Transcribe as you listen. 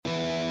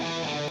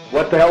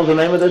What the hell's the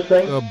name of this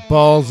thing? The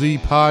Ballsy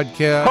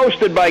Podcast.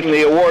 Hosted by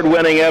the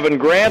award-winning Evan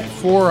Grant.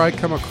 Before I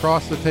come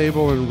across the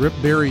table and rip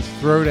Barry's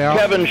throat out.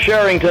 Kevin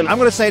Sherrington. I'm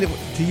going to say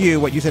to you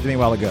what you said to me a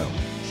while ago.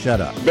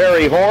 Shut up.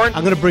 Barry Horn.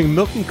 I'm going to bring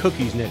milk and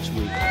cookies next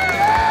week.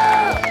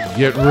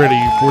 Get ready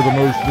for the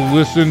most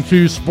listened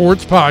to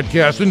sports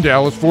podcast in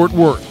Dallas-Fort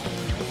Worth.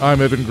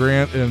 I'm Evan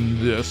Grant, and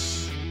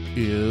this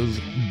is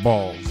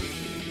Ballsy.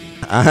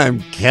 I'm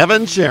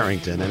Kevin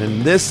Sherrington, and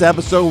in this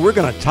episode, we're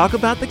going to talk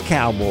about the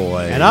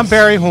Cowboys. And I'm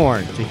Barry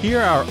Horn. To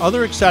hear our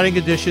other exciting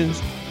editions,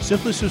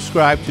 simply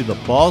subscribe to the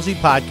Ballsy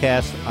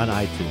Podcast on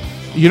iTunes.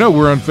 You know,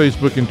 we're on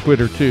Facebook and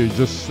Twitter, too.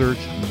 Just search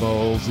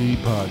Ballsy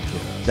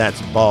Podcast. That's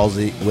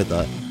Ballsy with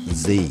a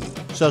Z.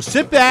 So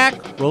sit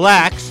back,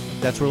 relax,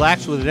 that's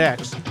relax with an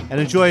X, and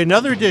enjoy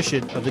another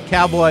edition of the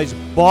Cowboys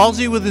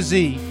Ballsy with a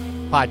Z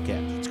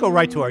podcast. Let's go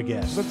right to our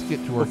guest. Let's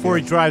get to our before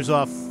guest. He drives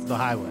off the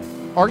highway.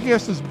 Our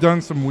guest has done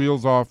some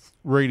wheels-off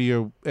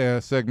radio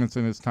segments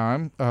in his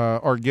time.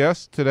 Our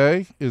guest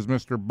today is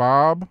Mr.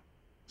 Bob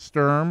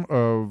Sturm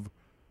of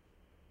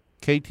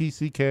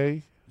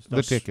KTCK,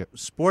 The Ticket.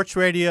 Sports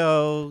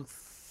Radio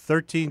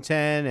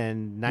 1310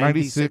 and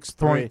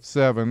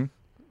 96.7.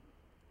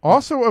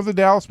 Also of the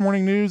Dallas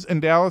Morning News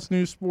and Dallas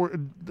News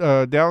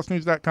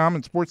DallasNews.com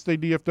and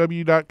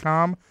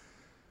SportsDayDFW.com,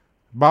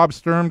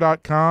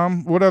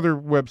 BobSturm.com. What other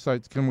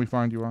websites can we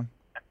find you on?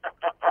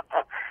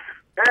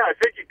 Yeah, I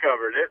think you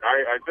covered it.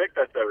 I think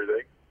that's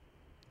everything.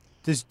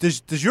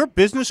 Does your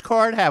business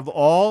card have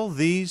all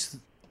these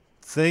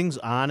things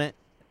on it?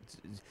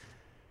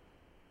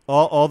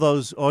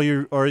 All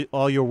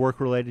your work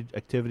related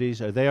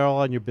activities, are they all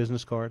on your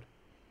business card?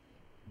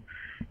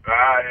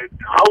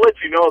 I'll let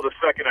you know the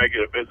second I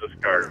get a business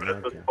card, but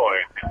at this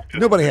point,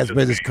 nobody has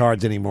business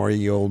cards anymore,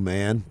 you old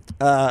man.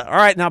 All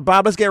right, now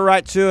Bob, let's get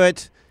right to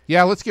it.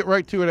 Yeah, let's get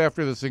right to it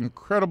after this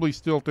incredibly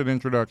stilted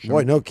introduction.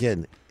 Boy, no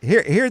kidding.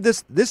 Here,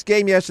 this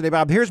game yesterday,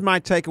 Bob. Here's my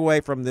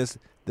takeaway from this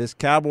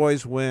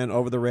Cowboys win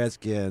over the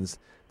Redskins: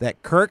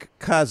 that Kirk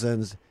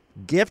Cousins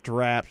gift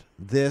wrapped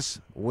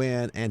this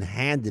win and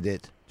handed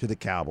it to the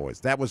Cowboys.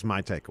 That was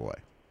my takeaway.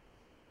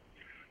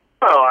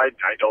 Well, I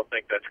don't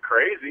think that's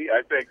crazy.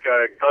 I think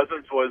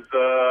Cousins was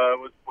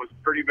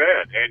pretty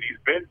bad, and he's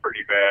been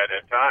pretty bad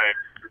at times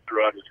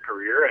throughout his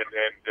career, and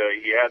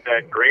he had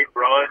that great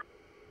run.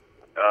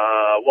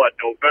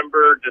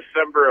 November,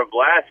 December of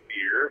last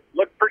year,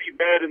 looked pretty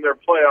bad in their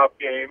playoff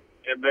game,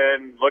 and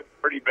then looked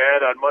pretty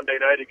bad on Monday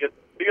night against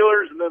the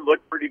Steelers, and then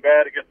looked pretty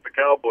bad against the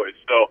Cowboys.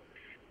 So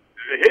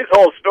his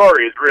whole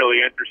story is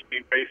really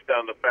interesting based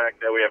on the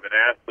fact that we have an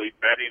athlete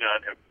betting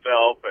on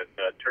himself and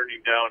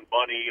turning down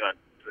money on,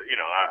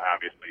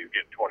 obviously he's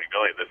getting $20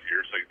 million this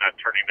year, so he's not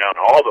turning down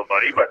all the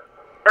money, but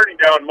turning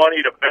down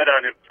money to bet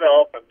on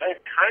himself, and then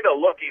kind of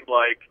looking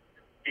like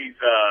he's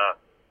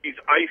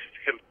iced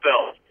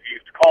himself.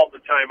 He's called the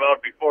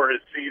timeout before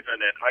his season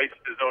and iced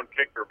his own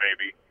kicker,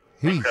 maybe,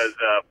 because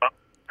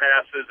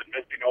passes and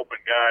missing open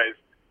guys.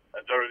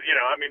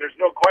 There's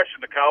no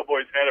question the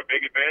Cowboys had a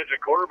big advantage at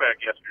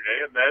quarterback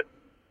yesterday, and that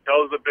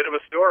tells a bit of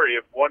a story.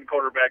 If one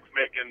quarterback's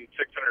making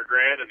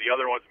 $600,000 and the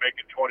other one's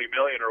making $20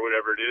 million or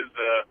whatever it is,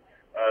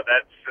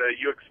 that's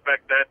you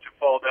expect that to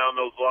fall down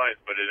those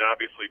lines, but it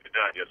obviously did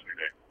not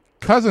yesterday.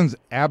 Cousins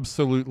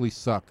absolutely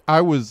sucked.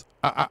 I was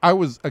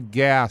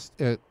aghast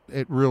at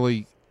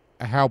really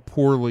how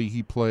poorly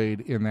he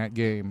played in that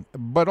game.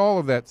 But all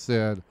of that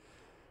said,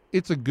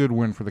 it's a good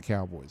win for the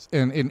Cowboys,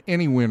 and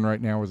any win right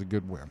now is a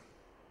good win.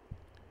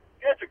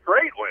 Yeah, it's a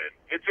great win.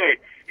 It's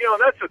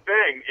that's the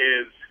thing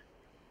is,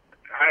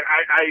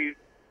 I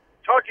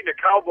talking to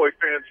Cowboy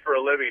fans for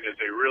a living is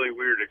a really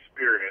weird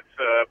experience.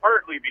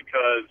 Partly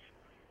because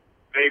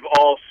they've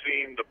all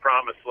seen the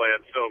promised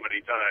land so many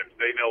times.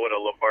 They know what a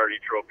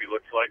Lombardi trophy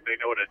looks like. They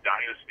know what a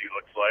dynasty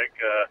looks like.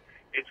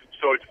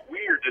 It's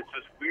weird. It's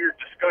this weird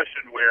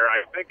discussion where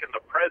I think in the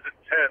present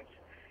tense,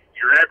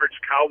 your average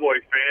Cowboy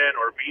fan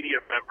or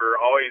media member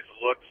always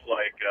looks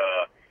like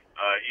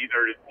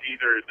either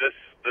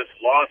this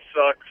loss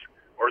sucks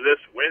or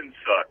this win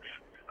sucks.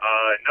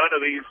 None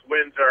of these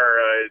wins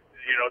are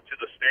to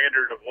the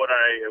standard of what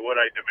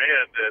I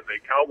demand as a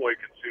Cowboy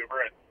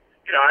consumer. And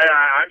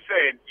I'm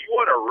saying you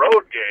want a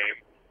road game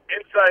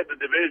inside the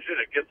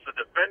division against the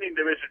defending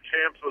division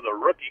champs with a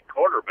rookie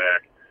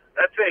quarterback.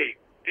 That's a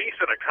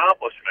decent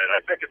accomplishment. I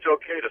think it's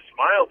okay to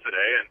smile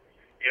today, and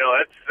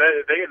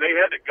they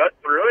had to gut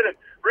through it. And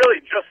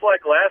really, just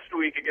like last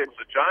week against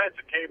the Giants,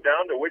 it came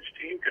down to which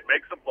team could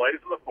make some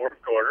plays in the fourth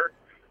quarter.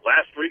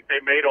 Last week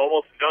they made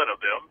almost none of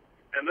them,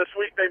 and this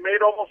week they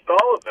made almost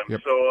all of them.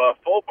 Yep. So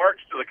full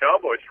marks to the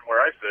Cowboys from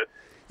where I sit.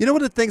 You know,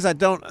 one of the things I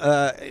don't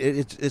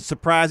it's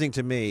surprising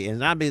to me,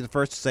 and I'll be the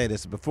first to say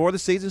this. Before the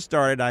season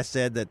started, I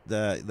said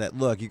that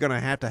look, you're going to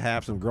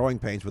have some growing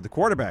pains with the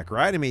quarterback,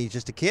 right? I mean, he's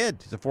just a kid.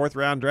 He's a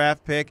fourth-round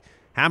draft pick.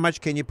 How much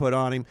can you put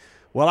on him?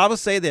 Well, I will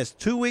say this: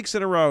 2 weeks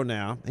in a row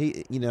now.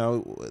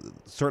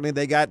 Certainly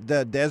they got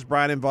Dez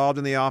Bryant involved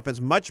in the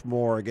offense much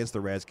more against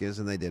the Redskins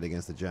than they did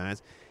against the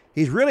Giants.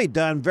 He's really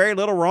done very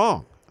little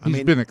wrong.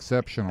 He's been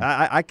exceptional.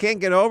 I can't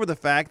get over the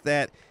fact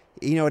that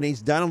and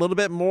he's done a little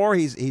bit more.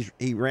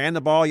 He ran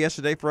the ball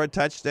yesterday for a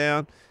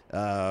touchdown.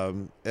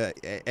 And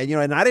I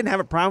didn't have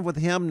a problem with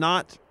him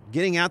not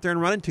getting out there and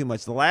running too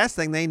much. The last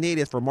thing they need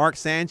is for Mark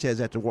Sanchez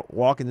to have to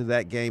walk into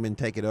that game and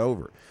take it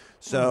over.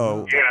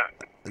 So,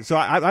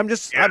 I'm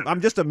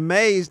just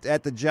amazed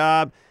at the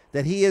job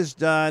that he has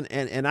done,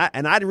 and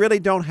I really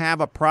don't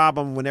have a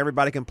problem when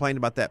everybody complained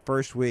about that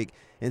first week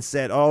and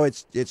said, "Oh,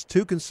 it's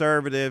too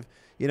conservative."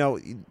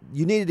 You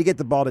needed to get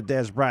the ball to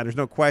Dez Bryant. There's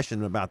no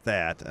question about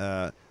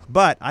that.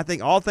 But I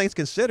think all things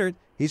considered,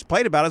 he's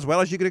played about as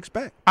well as you could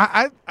expect.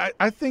 I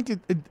think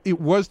it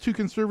was too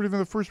conservative in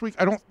the first week.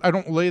 I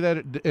don't lay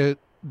that at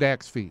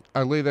Dak's feet.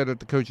 I lay that at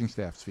the coaching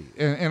staff's feet.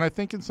 And I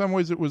think in some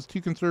ways it was too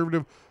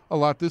conservative a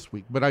lot this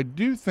week. But I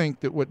do think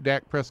that what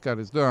Dak Prescott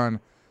has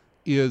done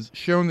is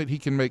shown that he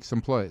can make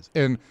some plays.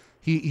 And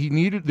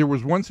there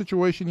was one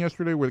situation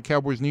yesterday where the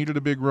Cowboys needed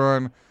a big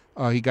run.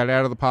 He got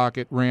out of the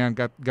pocket, ran,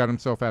 got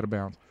himself out of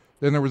bounds.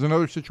 Then there was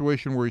another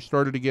situation where he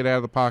started to get out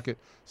of the pocket,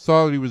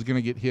 saw that he was going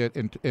to get hit,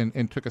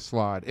 and took a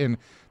slide. And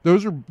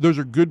those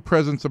are good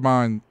presence of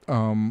mind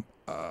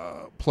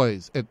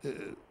plays.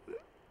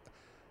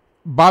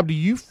 Bob, do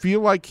you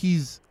feel like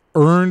he's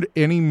earned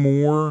any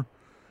more?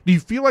 Do you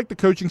feel like the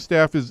coaching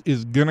staff is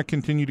going to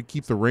continue to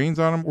keep the reins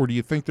on him, or do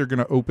you think they're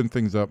going to open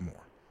things up more?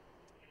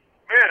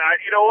 Man,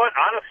 you know what?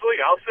 Honestly,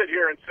 I'll sit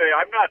here and say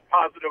I'm not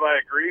positive I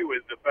agree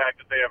with the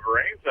fact that they have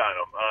reins on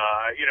him.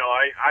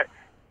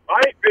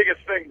 My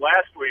biggest thing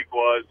last week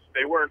was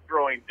they weren't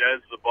throwing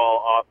Dez the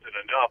ball often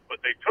enough, but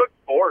they took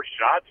 4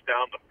 shots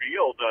down the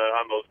field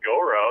on those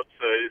go routes.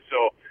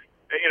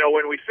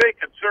 When we say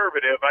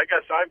conservative, I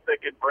guess I'm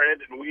thinking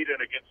Brandon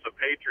Weeden against the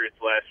Patriots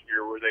last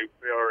year, or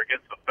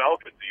against the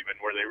Falcons even,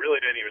 where they really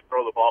didn't even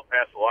throw the ball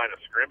past the line of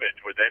scrimmage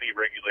with any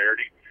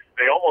regularity.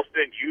 They almost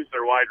didn't use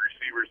their wide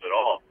receivers at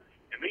all.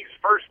 In these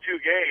first 2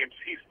 games,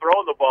 he's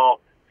thrown the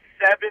ball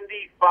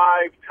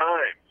 75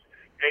 times,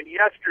 and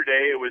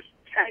yesterday it was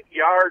 10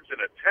 yards an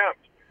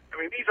attempt.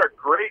 I mean, these are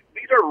great.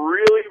 These are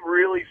really,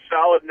 really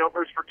solid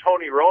numbers for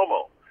Tony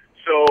Romo.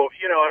 So,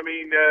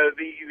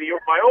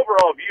 my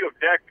overall view of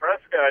Dak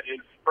Prescott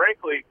is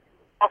frankly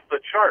off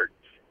the charts.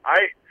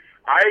 I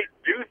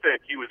do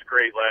think he was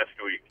great last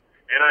week,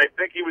 and I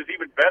think he was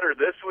even better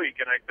this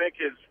week, and I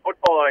think his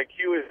football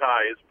IQ is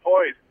high, his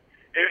poise.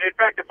 In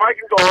fact, if I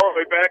can go all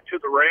the way back to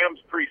the Rams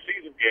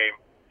preseason game,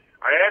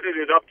 I added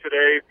it up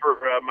today for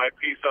my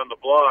piece on the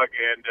blog,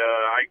 and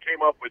I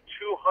came up with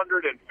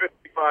 255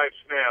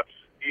 snaps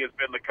he has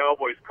been the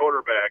Cowboys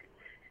quarterback.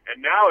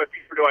 And now if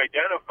you were to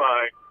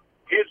identify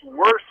his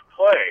worst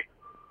play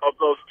of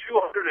those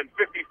 255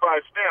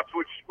 snaps,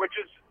 which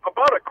is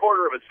about a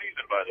quarter of a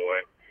season, by the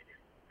way,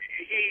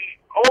 he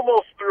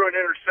almost threw an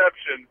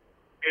interception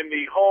in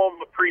the home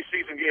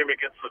preseason game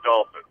against the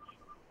Dolphins.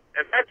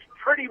 And that's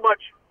pretty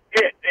much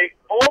it, a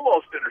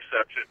almost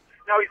interception.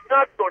 Now, he's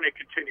not going to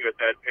continue at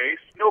that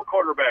pace. No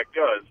quarterback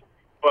does.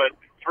 But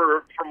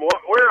from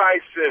where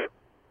I sit,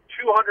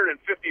 255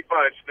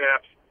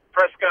 snaps,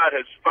 Prescott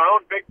has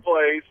found big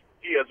plays.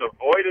 He has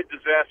avoided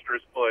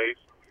disastrous plays.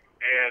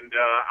 And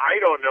I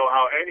don't know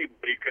how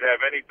anybody could have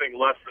anything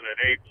less than an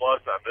A+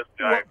 on this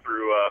guy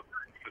through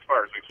as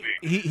far as we've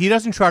seen. He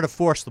doesn't try to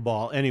force the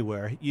ball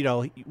anywhere.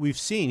 We've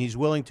seen he's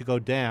willing to go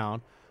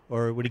down,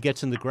 or when he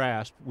gets in the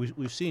grasp,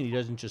 we've seen he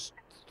doesn't just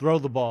throw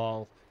the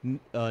ball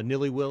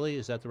nilly-willy.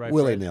 Is that the right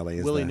willy-nilly?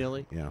 Phrase?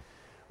 Willy-nilly. Yeah.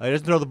 He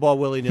doesn't throw the ball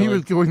willy-nilly. He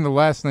was going the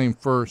last name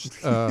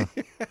first. But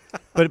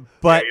you don't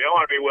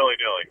want to be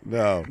willy-nilly.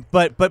 No.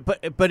 But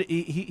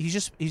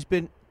he's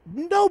been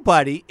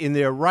nobody in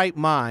their right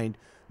mind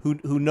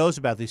who knows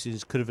about these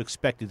things could have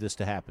expected this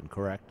to happen,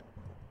 correct?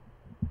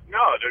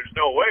 No, there's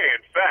no way.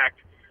 In fact,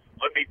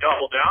 let me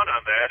double down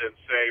on that and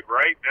say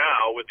right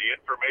now, with the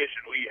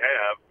information we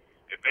have,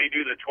 if they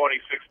do the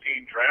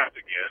 2016 draft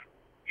again,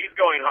 he's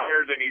going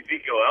higher than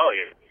Ezekiel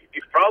Elliott.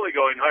 He's probably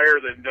going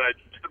higher than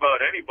just about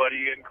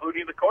anybody,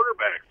 including the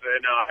quarterbacks.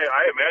 And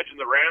I imagine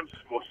the Rams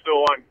will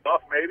still want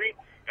Goff maybe,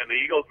 and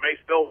the Eagles may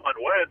still want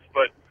Wentz,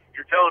 but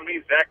you're telling me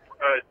Dak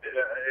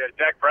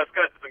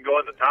Prescott doesn't go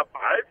in the top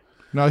 5?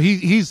 No,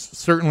 he's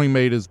certainly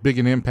made as big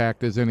an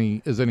impact as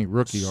any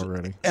rookie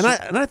already. And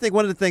I think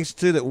one of the things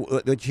too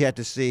that you have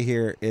to see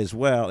here as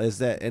well is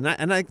that, and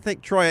I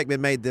think Troy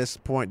Aikman made this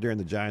point during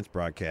the Giants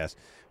broadcast,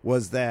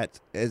 was that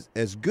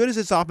as good as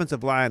this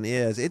offensive line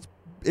is,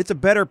 it's a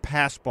better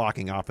pass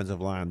blocking offensive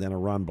line than a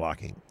run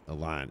blocking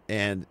line,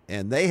 and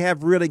they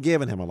have really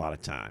given him a lot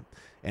of time.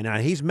 And now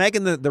he's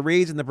making the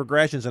reads and the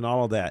progressions and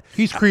all of that.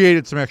 He's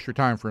created some extra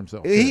time for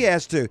himself. He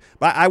has to.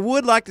 But I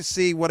would like to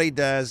see what he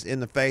does in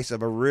the face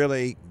of a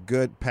really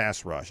good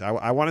pass rush.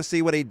 I want to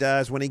see what he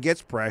does when he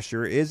gets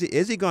pressure. Is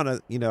he going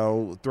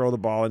to throw the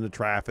ball into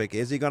traffic?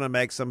 Is he going to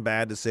make some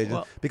bad decisions?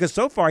 Well, because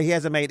so far he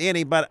hasn't made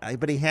any, but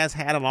he has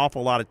had an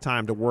awful lot of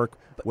time to work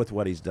with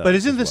what he's done. But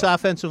isn't this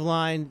offensive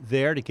line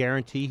there to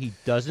guarantee he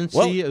doesn't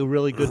see a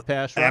really good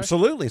pass rush?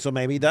 Absolutely. So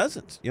maybe he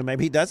doesn't.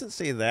 Maybe he doesn't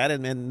see that.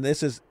 And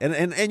this is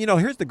and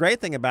here's here's the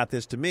great thing about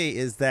this to me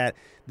is that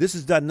this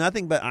has done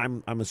nothing but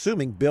I'm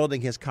assuming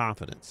building his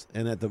confidence,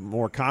 and that the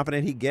more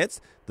confident he gets,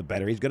 the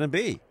better he's going to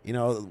be. You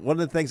know, one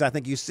of the things I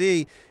think you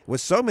see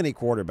with so many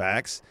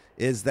quarterbacks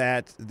is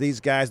that these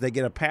guys, they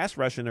get a pass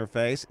rush in their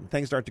face and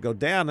things start to go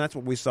down. That's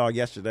what we saw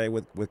yesterday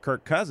with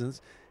Kirk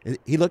Cousins.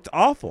 He looked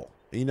awful.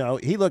 You know,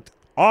 he looked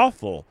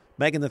awful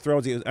making the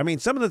throws.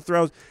 Some of the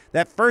throws,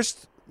 that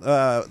first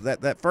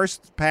that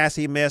first pass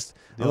he missed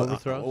on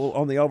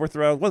the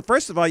overthrow. Well,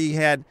 first of all, you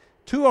had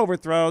 2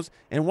 overthrows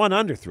and 1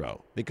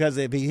 underthrow, because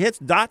if he hits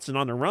Dotson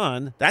on the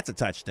run, that's a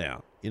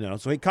touchdown. You know,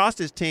 so he cost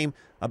his team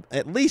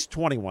at least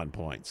 21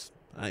 points.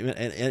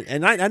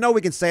 And I know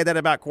we can say that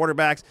about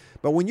quarterbacks,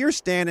 but when you're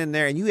standing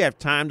there and you have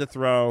time to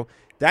throw,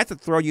 that's a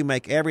throw you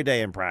make every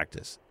day in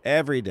practice.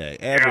 Every day.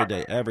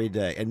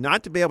 And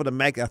not to be able to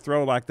make a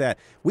throw like that.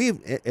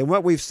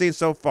 What we've seen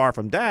so far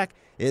from Dak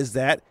is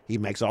that he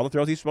makes all the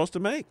throws he's supposed to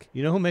make.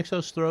 You know who makes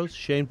those throws?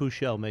 Shane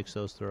Buechele makes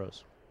those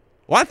throws.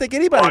 Well, I think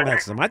anybody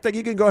makes them. I think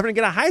you can go over and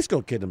get a high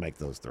school kid to make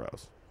those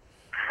throws.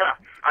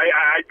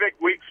 I think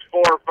weeks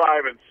 4,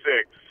 5, and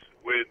 6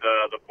 with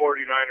the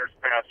 49ers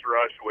pass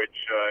rush, which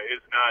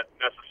is not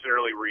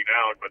necessarily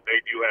renowned, but they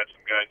do have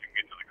some guys who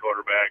can get to the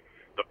quarterback.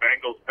 The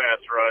Bengals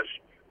pass rush,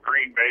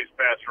 Green Bay's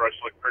pass rush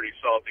looked pretty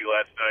salty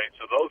last night.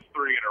 So those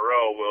 3 in a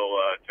row will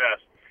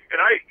test. And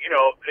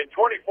in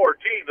 2014,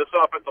 this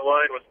offensive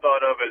line was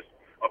thought of as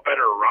a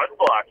better run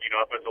blocking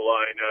offensive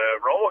line.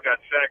 Romo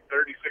got sacked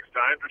 36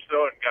 times or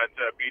so and got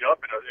beat up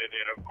in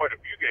quite a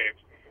few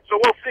games. So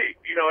we'll see.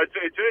 You know, it's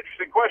an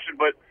interesting question,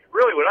 but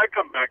really what I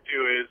come back to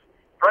is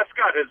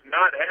Prescott has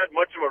not had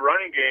much of a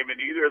running game in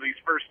either of these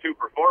first 2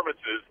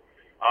 performances.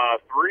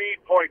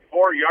 3.4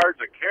 yards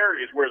a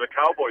carry is where the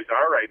Cowboys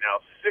are right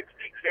now. 60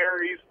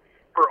 carries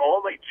for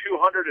only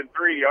 203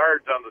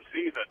 yards on the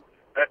season.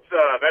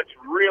 That's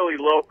really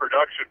low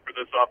production for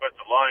this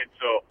offensive line.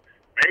 So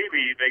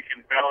maybe they can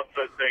balance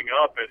that thing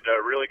up and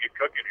really get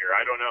cooking here.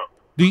 I don't know.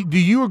 Do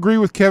you agree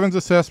with Kevin's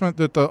assessment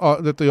that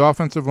the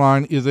offensive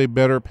line is a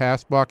better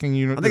pass blocking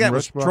unit? I think than that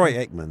was rush Troy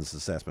blocking? Aikman's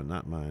assessment,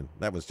 not mine.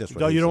 That was just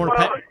what No, he you don't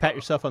said. want to pat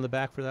yourself on the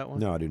back for that one?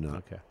 No, I do not.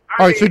 Okay.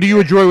 All right. So do you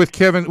agree with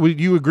Kevin?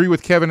 Would you agree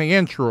with Kevin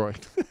and Troy?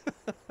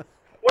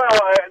 Well,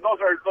 those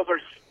are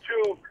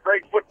 2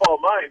 great football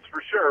minds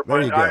for sure. There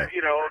But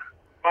you go.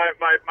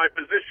 my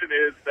position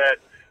is that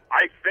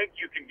I think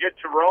you can get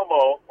to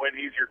Romo when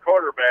he's your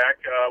quarterback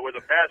with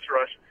a pass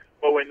rush,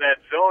 but when that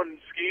zone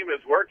scheme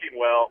is working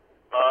well,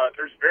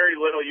 there's very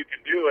little you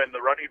can do, and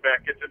the running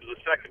back gets into the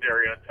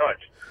secondary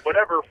untouched.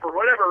 For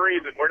whatever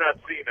reason, we're not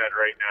seeing that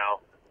right now,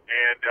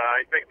 and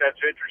I think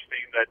that's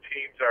interesting that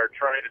teams are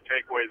trying to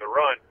take away the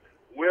run.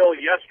 Will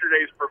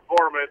yesterday's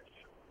performance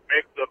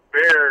make the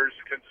Bears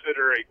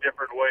consider a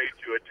different way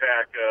to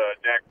attack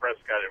Dak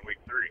Prescott in Week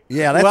 3?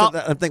 Yeah,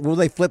 I think. Will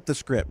they flip the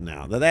script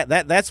now?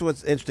 That's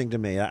what's interesting to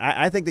me.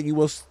 I think that you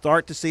will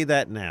start to see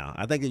that now.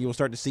 I think that you will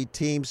start to see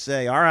teams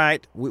say, "All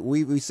right,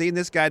 we've seen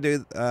this guy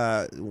do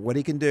what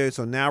he can do,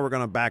 so now we're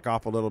going to back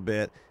off a little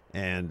bit."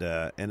 And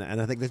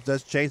I think this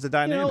does change the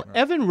dynamic. You know,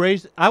 Evan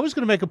raised. I was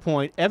going to make a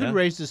point. Evan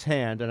raised his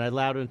hand, and I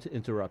allowed him to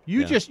interrupt.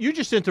 You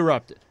just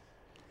interrupted.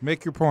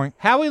 Make your point.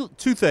 Howie.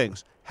 2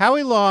 things.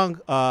 Howie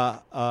Long,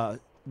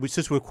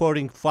 since we're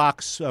quoting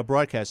Fox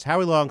broadcast,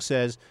 Howie Long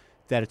says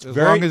that it's as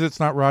long as it's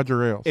not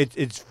Roger Ailes.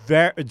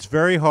 It's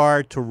very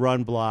hard to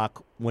run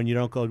block when you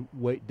don't go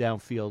way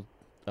downfield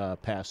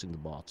passing the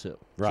ball too.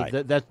 Right.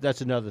 So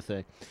that's another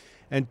thing.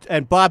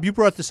 And Bob, you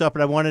brought this up,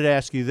 and I wanted to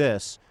ask you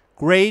this: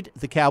 grade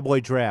the Cowboy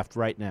draft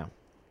right now.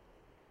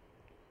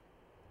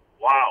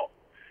 Wow.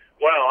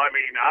 Well, I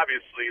mean,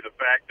 obviously the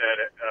fact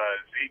that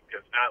Zeke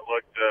has not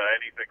looked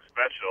anything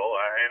special,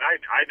 and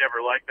I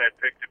never liked that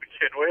pick to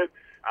begin with.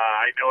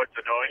 I know it's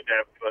annoying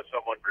to have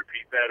someone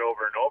repeat that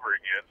over and over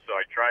again, so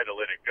I try to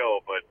let it go,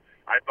 but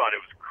I thought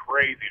it was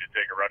crazy to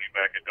take a running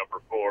back at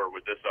number 4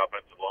 with this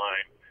offensive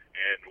line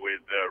and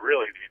with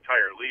really the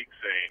entire league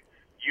saying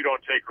you don't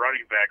take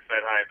running backs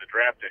that high in the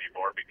draft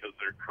anymore because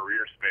their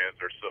career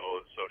spans are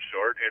so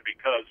short and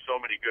because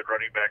so many good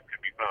running backs can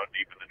be found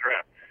deep in the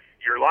draft.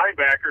 Your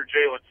linebacker,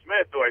 Jalen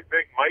Smith, who I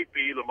think might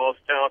be the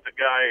most talented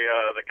guy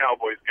the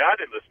Cowboys got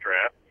in this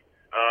draft,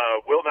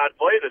 will not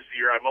play this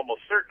year. I'm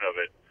almost certain of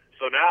it.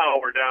 So now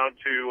we're down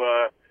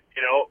to,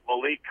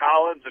 Malik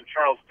Collins and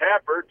Charles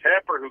Tapper.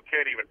 Tapper, who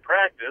can't even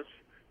practice.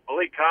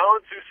 Malik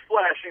Collins, who's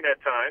flashing at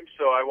times.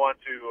 So I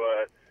want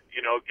to,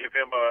 give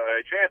him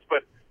a chance.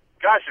 But,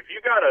 gosh, if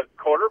you got a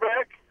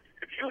quarterback,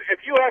 if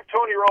you have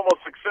Tony Romo's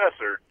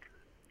successor,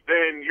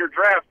 then your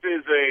draft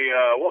is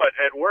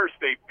at worst,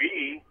 a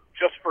B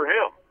just for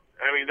him.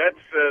 I mean,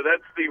 that's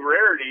the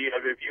rarity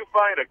of if you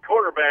find a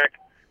quarterback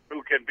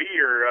who can be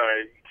your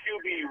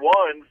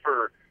QB1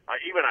 for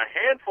even a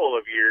handful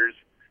of years,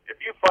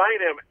 if you find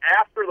him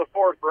after the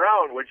 4th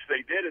round, which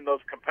they did in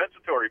those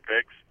compensatory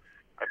picks,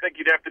 I think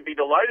you'd have to be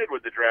delighted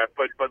with the draft.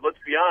 But let's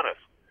be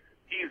honest,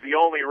 he's the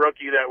only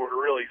rookie that we're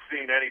really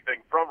seeing anything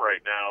from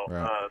right now.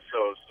 Right.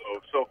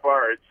 So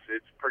far, it's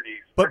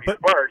pretty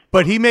sparse.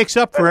 But he makes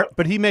up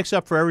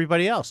for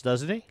everybody else,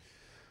 doesn't he?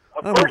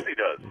 Of course he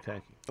does.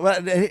 Okay.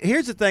 Well,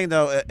 here's the thing,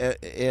 though,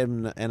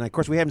 and of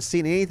course we haven't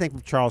seen anything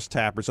from Charles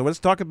Tapper. So let's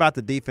talk about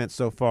the defense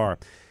so far.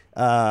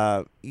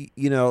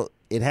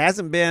 It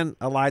hasn't been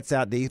a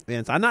lights-out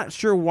defense. I'm not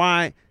sure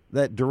why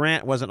that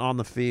Durant wasn't on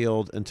the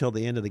field until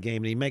the end of the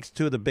game, and he makes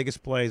two of the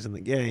biggest plays in the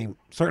game,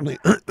 certainly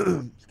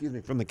excuse me,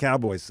 from the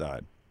Cowboys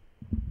side.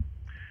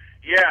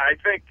 Yeah, I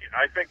think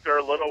they're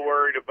a little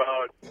worried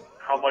about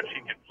how much he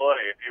can play.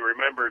 If you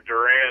remember,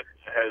 Durant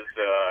has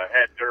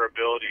had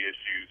durability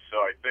issues, so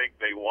I think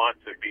they want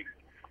to be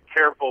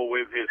careful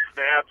with his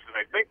snaps, and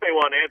I think they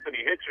want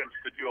Anthony Hitchens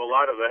to do a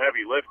lot of the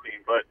heavy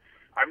lifting, but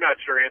I'm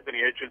not sure Anthony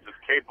Hitchens is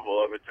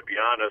capable of it, to be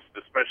honest,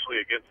 especially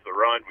against the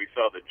run. We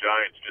saw the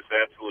Giants just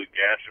absolutely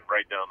gash him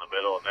right down the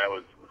middle, and that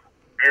was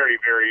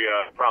very, very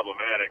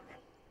problematic.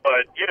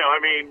 But,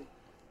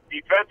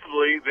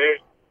 defensively,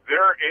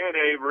 they're in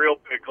a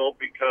real pickle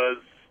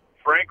because,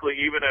 frankly,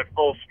 even at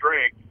full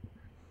strength,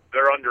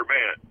 they're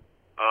undermanned.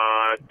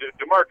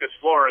 DeMarcus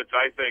Lawrence,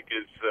 I think,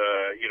 is,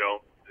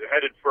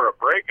 headed for a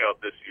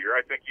breakout this year.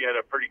 I think he had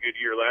a pretty good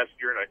year last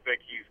year, and I think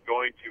he's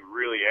going to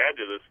really add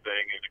to this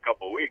thing in a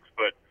couple of weeks.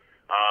 But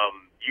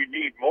you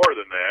need more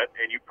than that,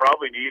 and you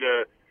probably need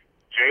a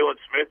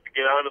Jalen Smith to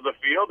get onto the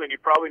field, and you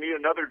probably need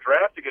another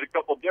draft to get a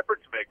couple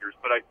difference makers.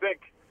 But I think,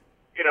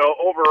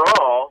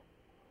 overall,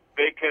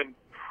 they can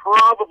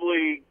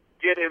probably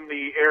get in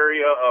the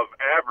area of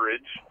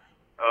average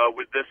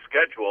with this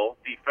schedule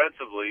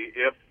defensively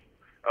if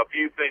a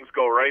few things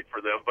go right for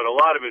them, but a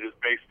lot of it is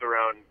based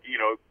around,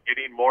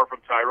 getting more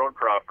from Tyrone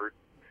Crawford,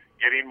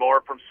 getting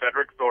more from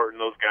Cedric Thornton,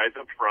 those guys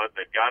up front.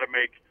 They've got to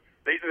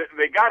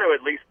they got to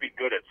at least be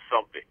good at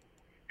something.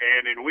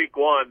 And in week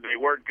one, they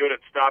weren't good at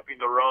stopping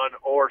the run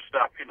or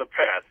stopping the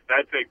pass.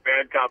 That's a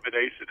bad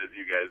combination, as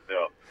you guys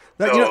know.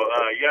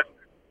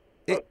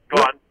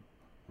 Go on.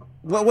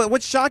 Well,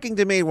 what's shocking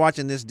to me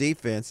watching this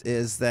defense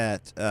is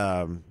that,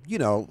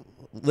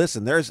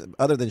 listen, there's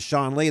other than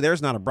Sean Lee,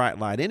 there's not a bright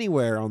light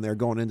anywhere on there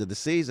going into the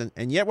season,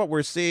 and yet what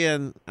we're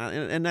seeing,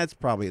 and that's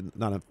probably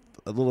not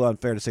a little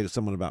unfair to say to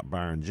someone about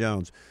Byron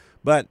Jones,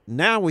 but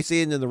now we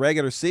see into the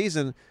regular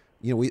season,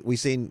 we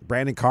seen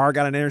Brandon Carr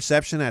got an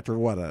interception after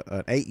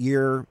an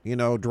 8-year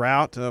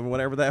drought,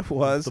 whatever that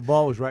was. The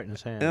ball was right in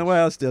his hands. And,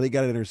 well, still he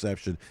got an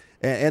interception,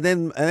 and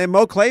then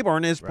Mo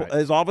Claiborne is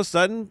all of a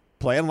sudden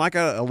playing like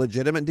a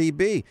legitimate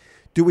DB.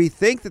 Do we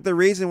think that the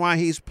reason why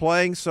he's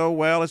playing so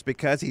well is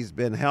because he's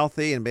been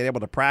healthy and been able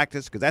to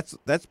practice? Because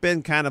that's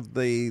been kind of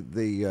the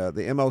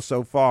MO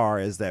so far,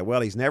 is that, well,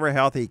 he's never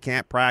healthy, he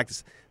can't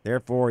practice,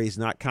 therefore he's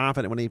not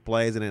confident when he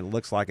plays, and it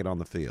looks like it on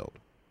the field.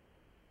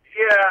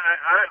 Yeah,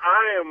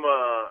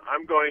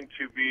 I'm going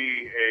to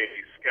be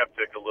a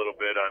skeptic a little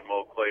bit on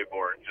Mo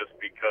Claiborne just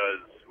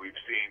because we've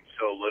seen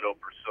so little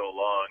for so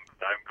long.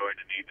 I'm going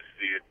to need to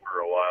see it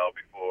for a while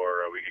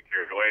before we get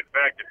carried away. In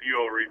fact, if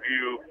you'll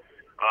review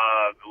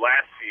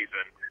last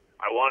season,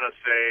 I want to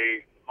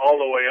say all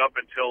the way up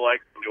until like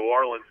the New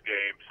Orleans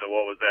game. So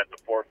what was that, the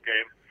fourth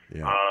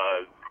game? Yeah.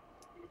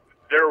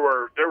 There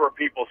were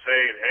people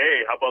saying,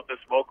 "Hey, how about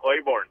this Mo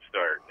Claiborne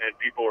start?" And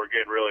people were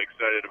getting really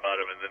excited about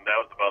him. And then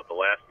that was about the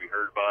last we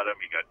heard about him.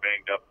 He got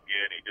banged up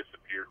again. He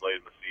disappeared late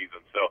in the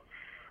season. So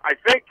I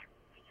think,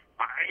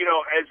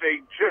 as a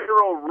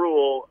general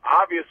rule,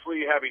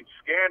 obviously having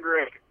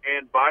Scandrick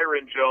and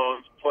Byron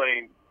Jones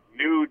playing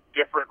new,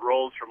 different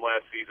roles from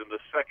last season,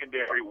 the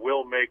secondary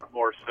will make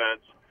more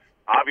sense.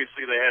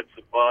 Obviously, they had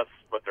some busts,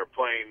 but they're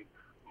playing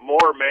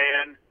more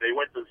man. They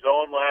went to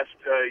zone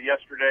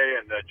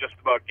yesterday and just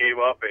about gave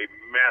up a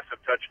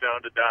massive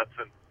touchdown to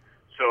Dotson.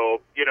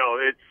 So,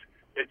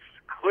 it's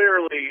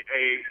clearly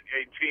a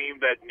team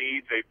that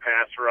needs a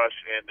pass rush,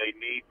 and they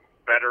need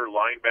better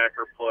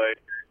linebacker play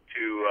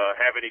to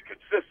have any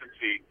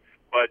consistency.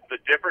 But the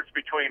difference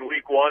between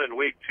week one and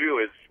week two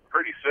is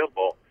pretty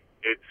simple.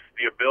 It's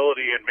the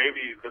ability, and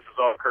maybe this is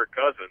all Kirk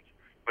Cousins,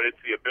 but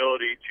it's the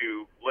ability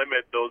to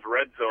limit those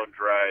red zone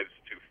drives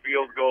to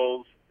field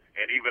goals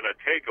and even a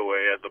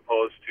takeaway, as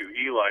opposed to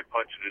Eli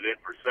punching it in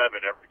for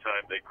 7 every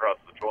time they cross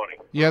the 20.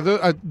 Yeah,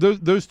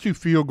 those two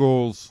field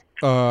goals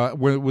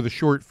with a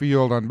short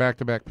field on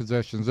back-to-back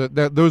possessions,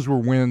 those were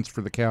wins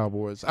for the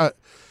Cowboys.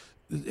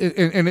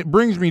 And it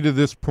brings me to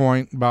this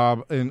point,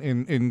 Bob,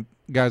 and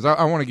guys,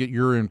 I want to get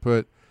your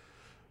input.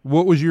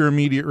 What was your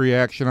immediate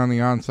reaction on the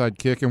onside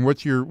kick, and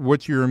what's your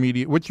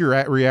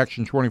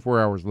reaction 24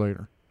 hours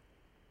later?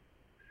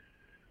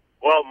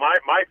 Well,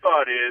 my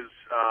thought is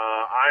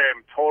I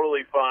am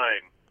totally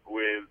fine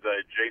with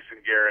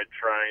Jason Garrett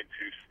trying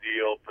to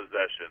steal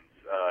possessions,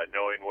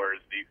 knowing where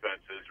his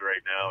defense is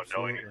right now,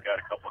 knowing he's got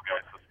a couple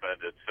guys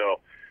suspended. So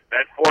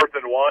that 4th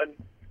and 1,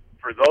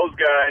 for those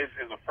guys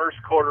in the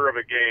first quarter of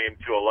a game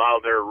to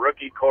allow their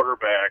rookie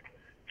quarterback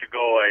to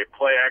go a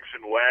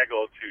play-action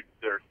waggle to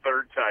their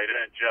third tight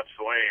end, Jeff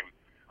Swaim,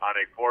 on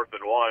a 4th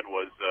and 1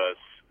 was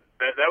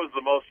that was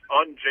the most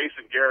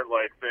un-Jason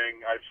Garrett-like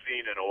thing I've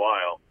seen in a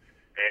while.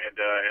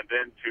 And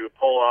then to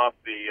pull off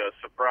the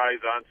surprise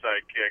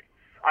onside kick,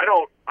 I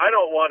don't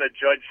want to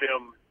judge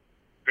him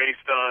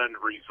based on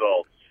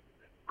results.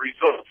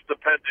 Results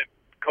dependent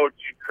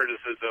coaching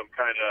criticism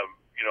kind of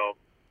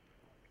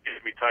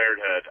gives me tired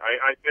head.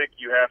 I think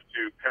you have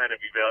to kind of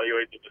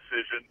evaluate the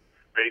decision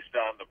based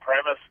on the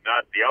premise,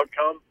 not the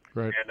outcome.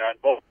 Right. And on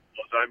both of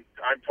those,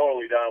 I'm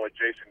totally down with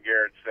Jason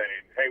Garrett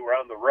saying, hey, we're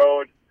on the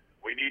road.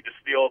 We need to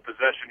steal a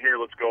possession here.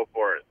 Let's go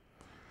for it.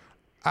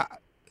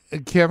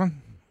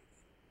 Kevin?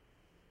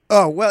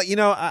 Oh, well,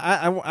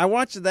 I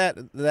watched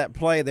that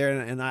play there,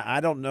 and I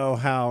don't know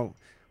how.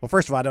 Well,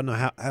 first of all, I don't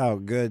know how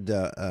good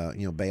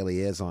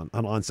Bailey is on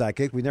onside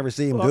kick. We never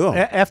see him do them.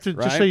 After,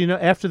 right? just so you know,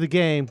 after the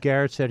game,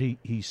 Garrett said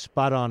he's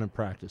spot on in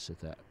practice at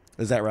that.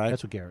 Is that right?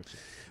 That's what Garrett said.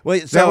 Well,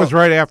 That was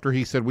right after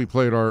he said we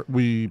played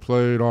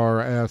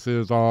our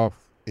asses off.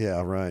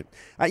 Yeah, right.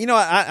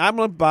 I'm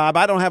with Bob.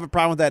 I don't have a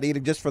problem with that either,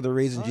 just for the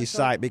reasons you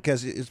cite,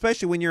 because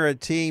especially when you're a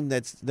team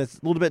that's a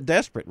little bit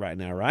desperate right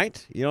now,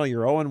 right? You're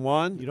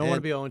 0-1. You don't want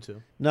to be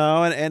 0-2.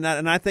 No, and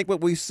I think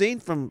what we've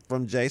seen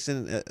from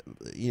Jason,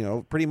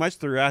 pretty much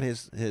throughout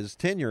his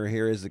tenure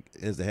here as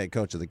the head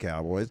coach of the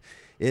Cowboys,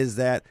 is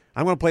that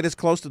I'm going to play this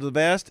close to the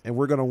vest, and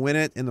we're going to win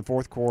it in the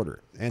fourth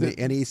quarter.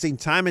 And he's seen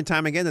time and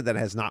time again that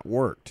has not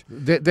worked.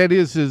 That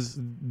is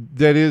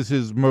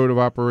his mode of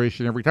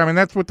operation every time, and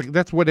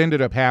that's what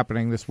ended up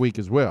happening this week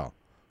as well.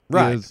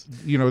 Right.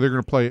 They're going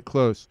to play it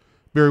close.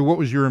 Barry, what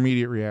was your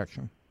immediate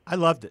reaction? I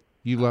loved it.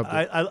 You loved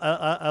it.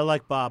 I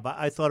like Bob.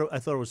 I thought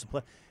it was a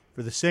play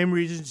for the same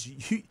reasons.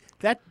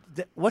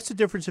 What's the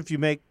difference if you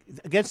make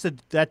against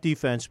that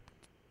defense?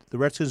 The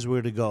Redskins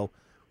were to go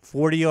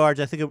 40 yards.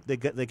 I think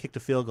they kicked a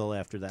field goal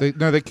after that.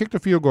 They kicked a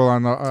field goal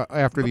on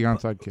after the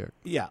onside kick.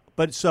 Yeah,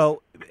 but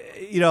so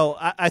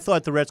I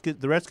thought the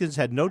Redskins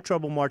had no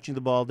trouble marching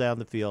the ball down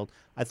the field.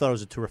 I thought it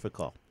was a terrific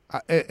call.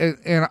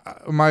 And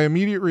my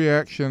immediate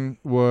reaction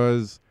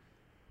was,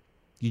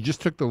 you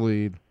just took the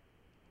lead.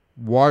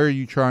 Why are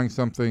you trying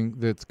something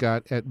that's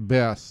got at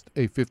best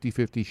a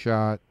 50-50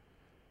 shot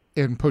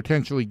and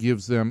potentially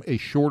gives them a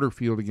shorter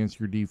field against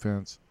your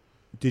defense?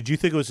 Did you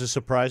think it was a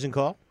surprising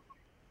call?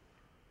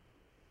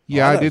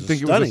 Yeah, I did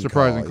think it was a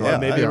surprising call. Yeah,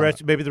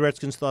 maybe the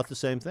Redskins thought the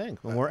same thing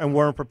and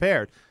weren't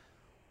prepared.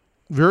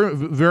 Very,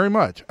 very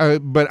much.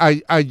 But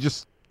I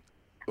just,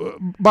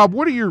 Bob,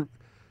 what are your?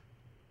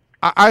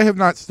 I have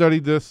not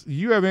studied this.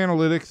 You have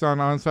analytics on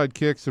onside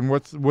kicks and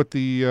what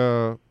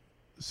the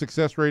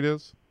success rate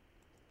is?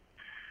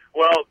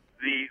 Well,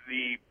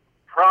 the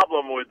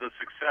problem with the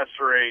success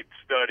rate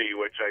study,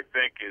 which I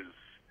think is,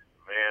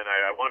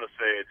 I want to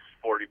say it's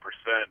 40%,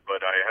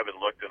 but I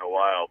haven't looked in a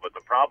while. But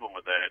the problem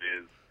with that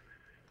is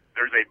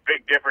there's a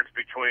big difference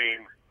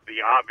between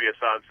the obvious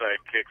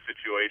onside kick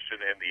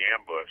situation and the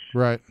ambush.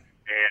 Right.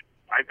 And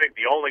I think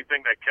the only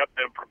thing that kept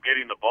them from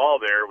getting the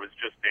ball there was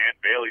just Dan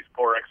Bailey's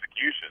poor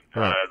execution.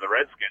 Right. The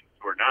Redskins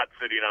were not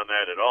sitting on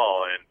that at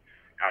all. And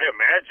I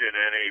imagine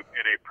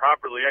in a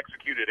properly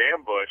executed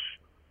ambush,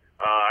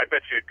 I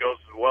bet you it goes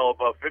well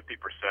above 50%,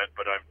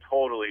 but I'm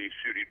totally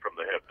shooting from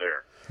the hip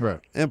there. Right.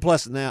 And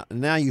plus,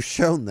 now you've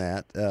shown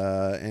that,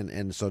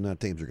 and so now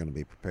teams are going to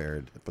be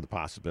prepared for the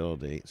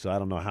possibility. So I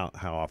don't know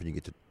how often you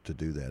get to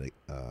do that.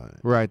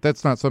 Right.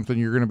 That's not something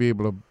you're going to be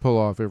able to pull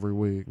off every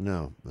week.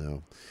 No.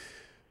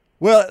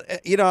 Well,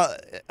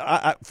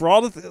 for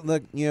all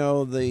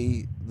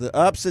the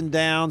ups and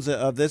downs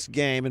of this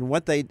game and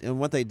what they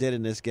did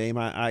in this game,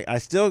 I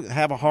still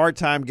have a hard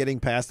time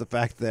getting past the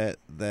fact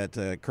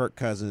that Kirk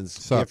Cousins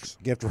sucks.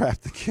 gift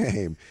wrapped the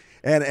game,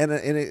 and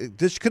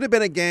this could have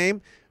been a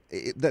game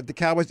that the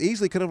Cowboys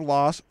easily could have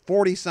lost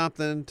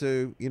 40-something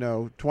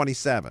to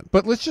 27.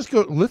 But let's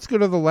go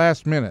to the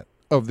last minute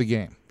of the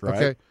game. Right.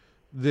 Okay,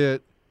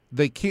 that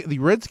the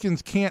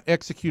Redskins can't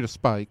execute a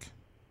spike.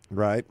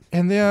 Right.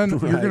 And then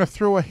Right. you're going to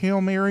throw a Hail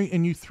Mary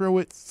and you throw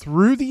it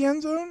through the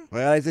end zone?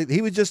 Well,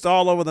 he was just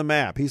all over the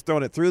map. He's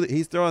throwing it through.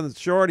 He's throwing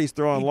short. He's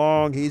throwing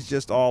long. He's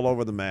just all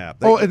over the map.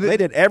 They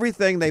did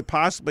everything they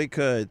possibly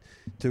could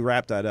to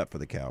wrap that up for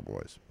the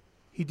Cowboys.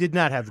 He did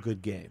not have a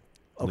good game.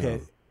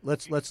 Okay, No.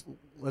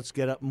 let's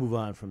get up, move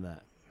on from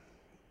that.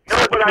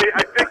 No, but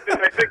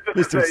I think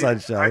this Mr.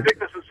 Sunshine. I think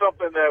this is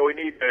something that we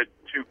need to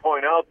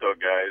point out, though,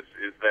 guys,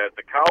 is that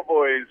the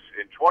Cowboys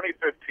in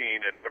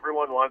 2015, and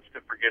everyone wants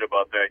to forget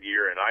about that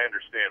year, and I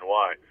understand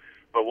why.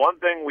 But one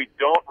thing we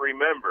don't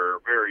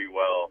remember very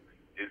well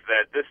is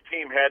that this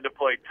team had to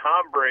play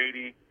Tom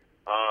Brady,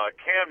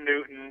 Cam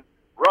Newton,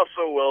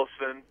 Russell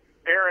Wilson,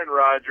 Aaron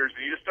Rodgers,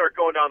 and you just start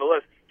going down the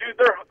list. Dude,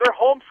 their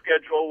home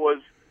schedule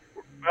was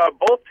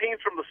both teams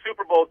from the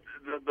Super Bowl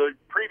the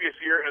previous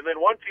year, and then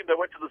one team that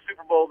went to the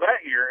Super Bowl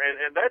that year,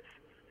 and that's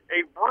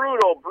a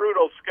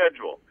brutal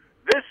schedule.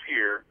 This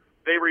year,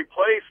 they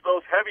replaced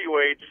those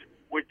heavyweights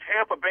with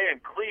Tampa Bay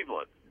and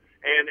Cleveland.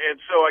 And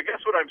so I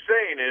guess what I'm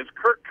saying is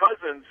Kirk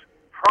Cousins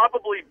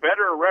probably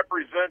better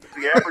represents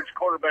the average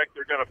quarterback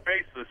they're going to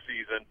face this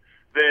season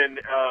than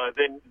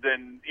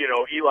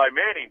Eli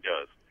Manning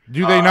does.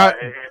 Do they not?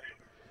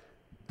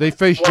 They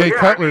faced Jay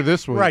Cutler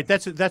this week. Right.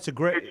 That's a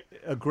great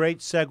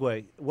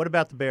segue. What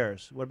about the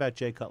Bears? What about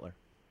Jay Cutler?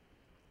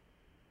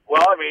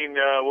 Well,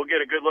 we'll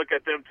get a good look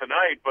at them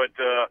tonight, but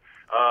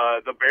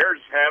the Bears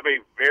have a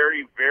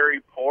very,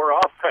 very poor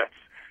offense.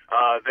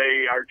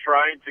 They are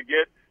trying to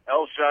get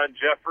Elshon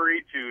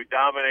Jeffrey to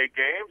dominate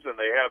games, and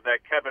they have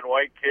that Kevin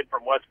White kid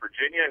from West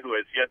Virginia who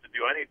has yet to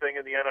do anything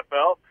in the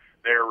NFL.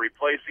 They're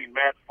replacing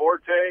Matt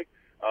Forte.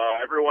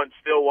 Everyone's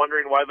still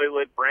wondering why they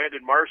let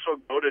Brandon Marshall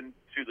go to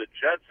the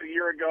Jets a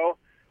year ago.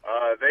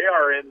 They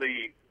are in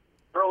the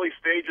early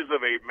stages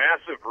of a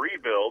massive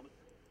rebuild,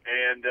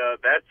 and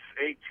that's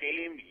a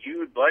team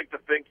you'd like to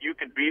think you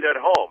can beat at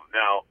home.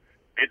 Now,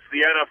 it's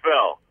the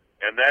NFL,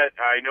 and that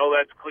I know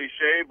that's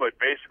cliche, but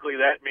basically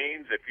that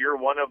means if you're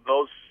one of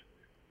those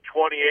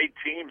 28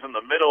 teams in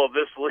the middle of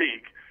this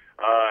league,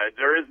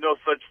 there is no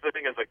such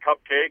thing as a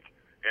cupcake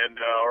and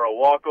or a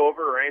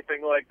walkover or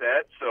anything like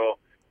that. So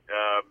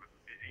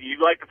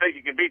you'd like to think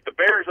you can beat the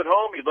Bears at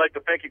home. You'd like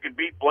to think you can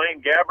beat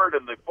Blaine Gabbert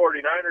and the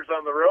 49ers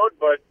on the road,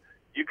 but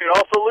you can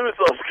also lose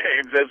those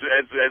games.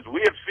 As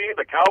we have seen,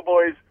 the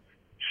Cowboys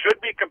should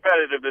be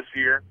competitive this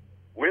year,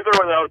 with or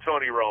without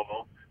Tony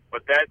Romo,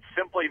 but that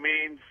simply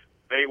means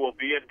they will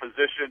be in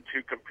position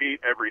to compete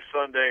every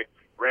Sunday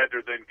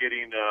rather than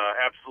getting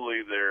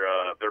absolutely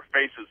their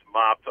faces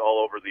mopped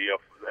all over the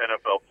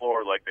NFL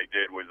floor like they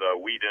did with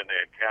Whedon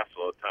and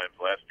Castle at times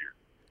last year.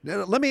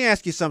 Now, let me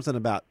ask you something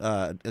about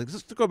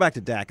let's go back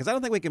to Dak, because I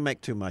don't think we can make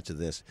too much of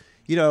this.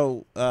 You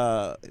know,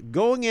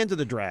 going into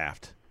the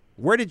draft,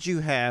 where did you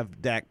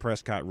have Dak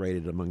Prescott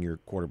rated among your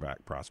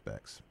quarterback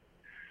prospects?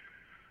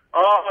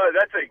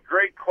 That's a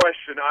great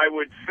question. I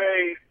would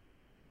say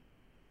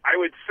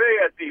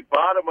at the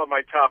bottom of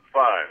my top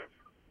 5,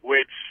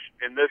 which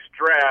in this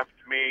draft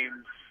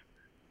means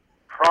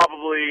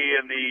probably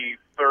in the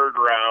 3rd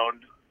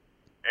round.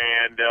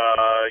 And,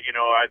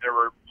 there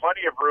were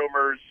plenty of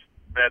rumors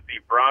that the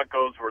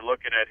Broncos were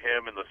looking at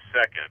him in the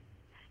 2nd.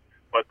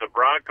 But the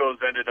Broncos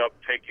ended up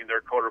taking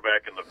their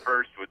quarterback in the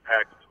 1st with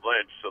Paxton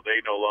Lynch, so they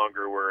no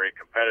longer were a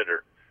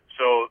competitor.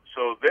 So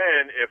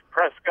then if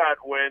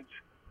Prescott went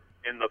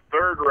in the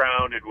 3rd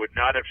round, it would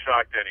not have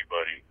shocked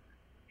anybody.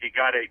 He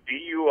got a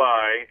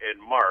DUI in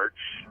March,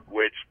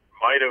 which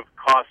might have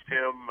cost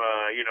him,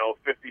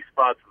 50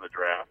 spots in the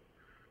draft.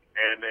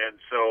 And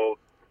so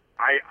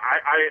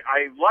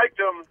I liked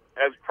him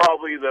as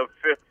probably the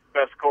 5th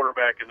best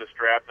quarterback in this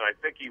draft, and I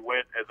think he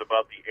went as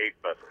about the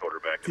 8th best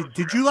quarterback in this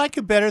Did draft. you like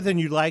it better than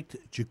you liked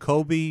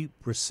Jacoby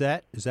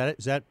Brissett? Is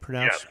that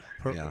pronounced?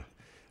 Yes. Yeah.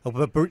 Oh,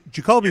 but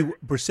Jacoby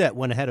Brissett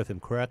went ahead of him,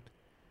 correct?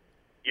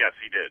 Yes,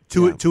 he did.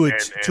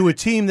 To a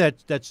team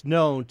that's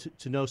known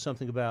to know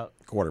something about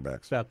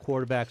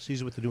Quarterbacks.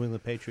 He's with the New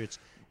England Patriots.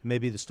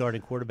 Maybe the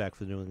starting quarterback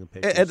for the New England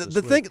Patriots. And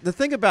the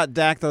thing about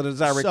Dak, though,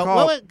 as I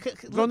recall,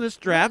 going to this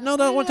draft. No,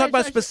 I want to talk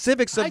about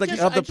specifics of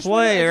the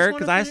player,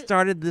 because I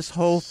started this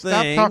whole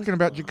thing. Stop talking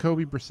about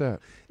Jacoby Brissett.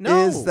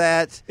 No, is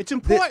that it's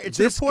important. It's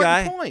this an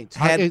important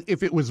guy point.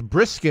 If it was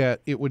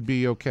Brisket, it would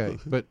be okay.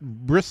 But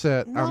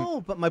Brissett,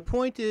 No, but my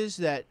point is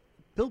that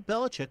Bill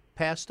Belichick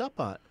passed it up.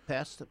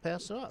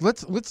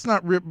 let's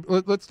not rip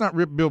Bill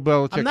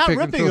Belichick. I'm not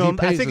ripping him.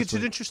 I think it's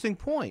an an interesting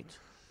point.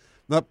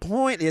 The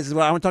point is,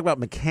 well, I want to talk about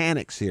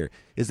mechanics here,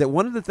 is that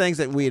one of the things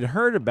that we had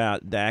heard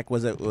about Dak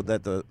was that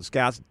the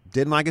scouts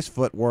didn't like his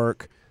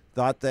footwork,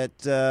 thought that,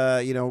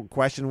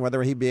 questioned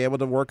whether he'd be able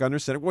to work under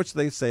center, which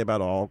they say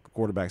about all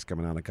quarterbacks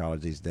coming out of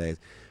college these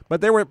days.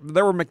 But there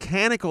were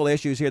mechanical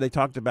issues here. They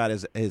talked about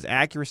his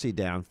accuracy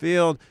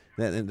downfield,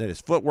 that his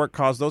footwork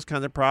caused those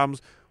kinds of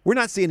problems. We're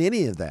not seeing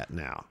any of that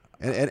now.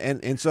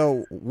 And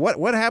so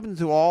what happened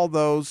to all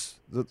those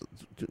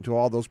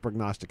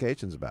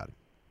prognostications about him?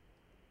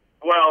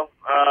 Well,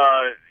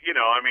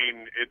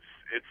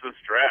 it's this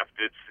draft.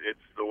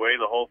 It's the way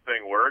the whole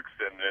thing works,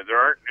 and there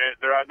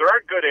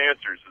aren't good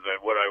answers. Is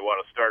what I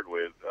want to start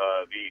with.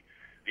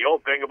 The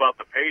old thing about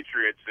the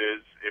Patriots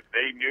is if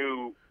they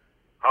knew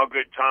how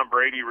good Tom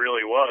Brady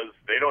really was,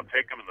 they don't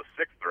take him in the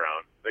 6th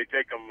round. They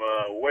take him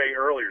way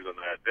earlier than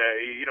that.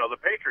 The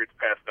Patriots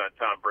passed on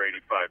Tom Brady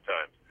 5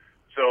 times.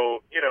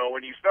 So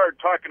when you start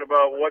talking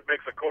about what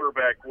makes a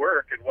quarterback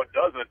work and what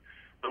doesn't,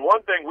 the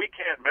one thing we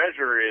can't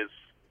measure is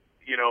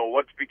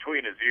what's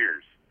between his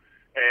ears.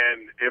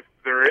 And if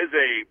there is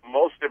a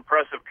most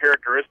impressive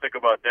characteristic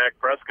about Dak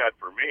Prescott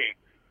for me,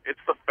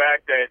 it's the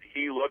fact that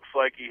he looks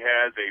like he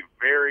has a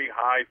very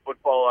high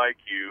football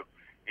IQ.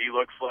 He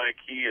looks like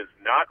he is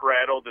not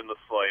rattled in the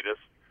slightest.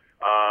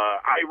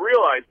 I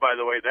realize, by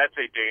the way, that's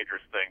a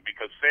dangerous thing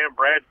because Sam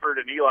Bradford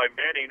and Eli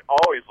Manning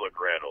always look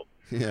rattled.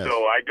 Yes. So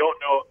I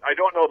don't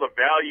know the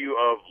value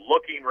of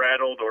looking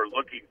rattled or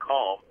looking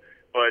calm,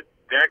 but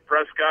Dak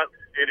Prescott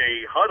in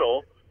a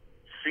huddle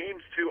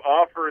seems to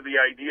offer the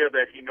idea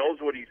that he knows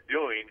what he's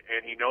doing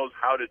and he knows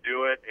how to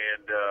do it,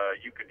 and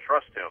you can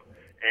trust him.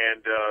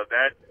 And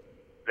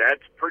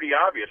that's pretty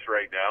obvious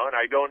right now. And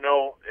I don't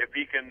know if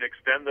he can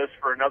extend this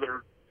for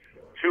another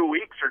 2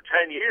 weeks or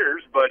 10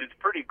 years, but it's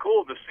pretty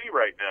cool to see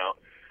right now.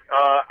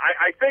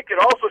 I think it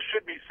also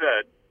should be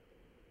said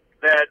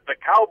that the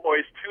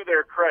Cowboys, to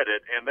their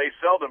credit, and they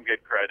seldom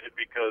get credit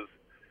because,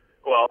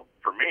 well,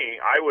 for me,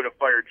 I would have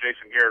fired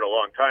Jason Garrett a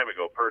long time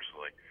ago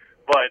personally.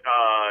 But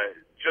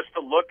just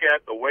to look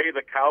at the way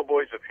the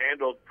Cowboys have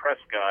handled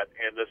Prescott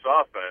and this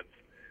offense,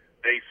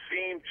 they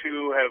seem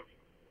to have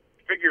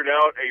figured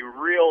out a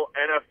real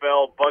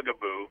NFL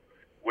bugaboo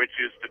which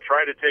is to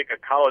try to take a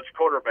college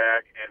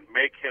quarterback and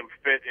make him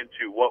fit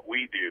into what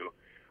we do.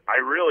 I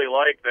really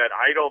like that.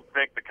 I don't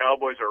think the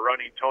Cowboys are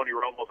running Tony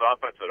Romo's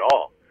offense at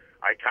all.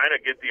 I kind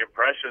of get the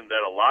impression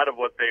that a lot of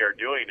what they are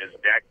doing is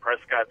Dak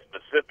Prescott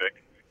specific,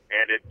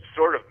 and it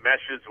sort of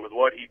meshes with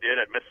what he did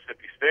at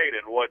Mississippi State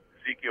and what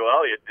Ezekiel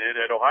Elliott did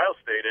at Ohio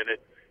State, and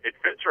it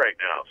fits right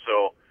now.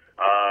 So,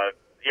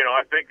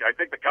 I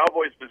think the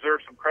Cowboys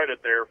deserve some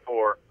credit there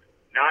for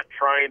not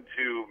trying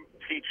to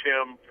teach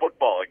him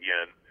football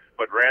again,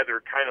 but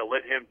rather kind of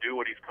let him do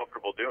what he's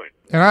comfortable doing.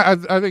 And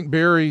I think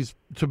Barry's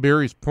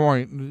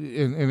point,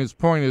 and his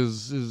point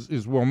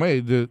is well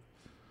made. That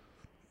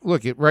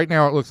look, right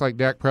now it looks like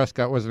Dak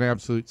Prescott was an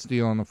absolute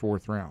steal in the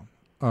 4th round.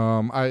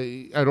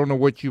 I don't know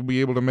what you'll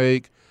be able to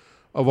make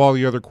of all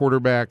the other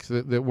quarterbacks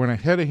that went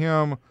ahead of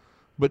him,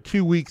 but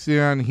 2 weeks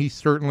in, he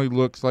certainly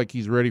looks like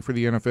he's ready for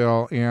the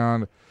NFL.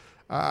 And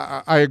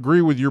I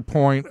agree with your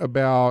point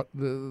about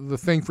the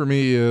thing for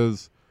me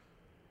is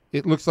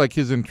it looks like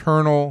his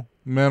internal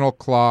mental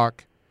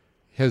clock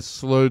has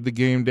slowed the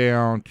game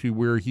down to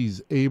where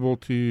he's able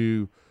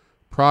to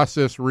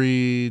process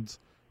reads,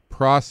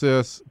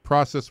 process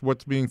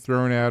what's being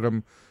thrown at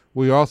him.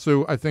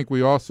 I think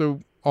we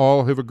also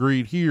all have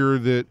agreed here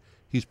that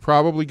he's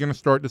probably going to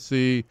start to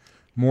see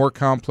more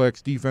complex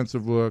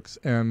defensive looks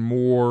and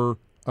more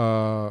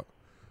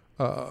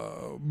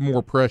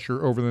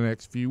pressure over the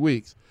next few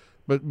weeks.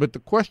 But the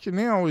question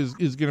now is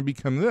going to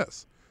become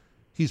this.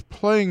 He's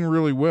playing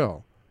really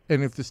well.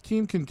 And if this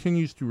team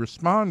continues to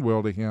respond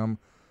well to him,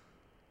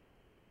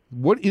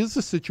 what is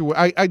the situation?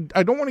 I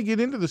don't want to get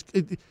into this.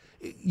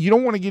 You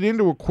don't want to get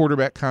into a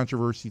quarterback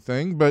controversy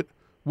thing, but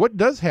what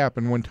does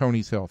happen when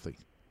Tony's healthy?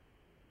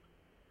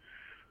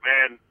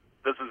 Man,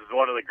 this is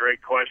one of the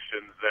great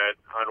questions that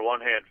on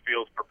one hand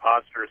feels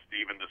preposterous to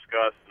even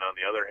discuss, and on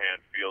the other hand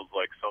feels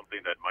like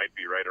something that might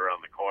be right around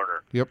the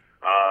corner. Yep.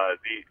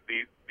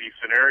 The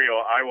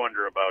scenario I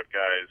wonder about,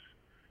 guys,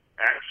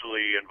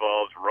 actually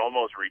involves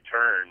Romo's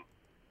return,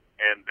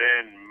 and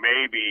then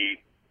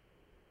maybe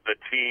the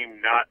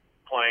team not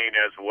playing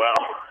as well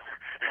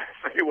as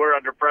they were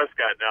under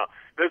Prescott. Now,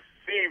 this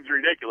seems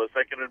ridiculous.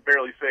 I can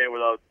barely say it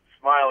without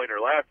smiling or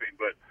laughing,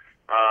 but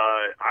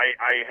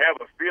I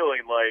have a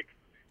feeling like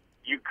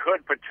you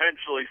could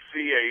potentially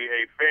see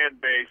a fan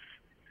base,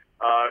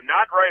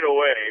 not right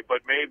away,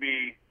 but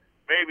maybe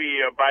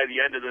by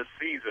the end of this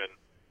season,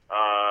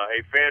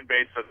 a fan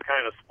base that's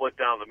kind of split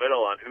down the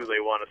middle on who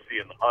they want to see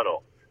in the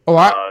huddle.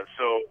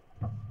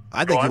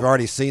 I think you've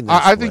already seen this.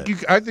 I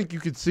think you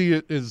could see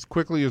it as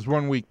quickly as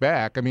 1 week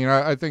back. I mean,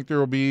 I think there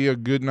will be a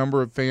good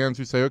number of fans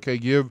who say, okay,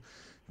 give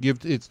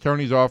it's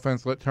Tony's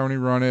offense, let Tony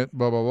run it,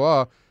 blah blah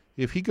blah.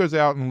 If he goes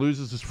out and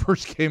loses his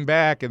first game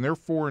back and they're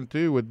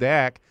 4-2 with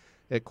Dak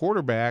at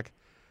quarterback,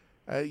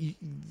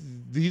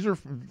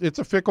 it's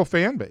a fickle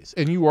fan base,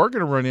 and you are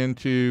going to run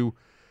into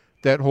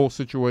that whole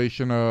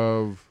situation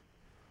of,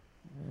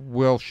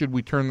 well, should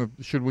we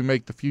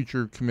make the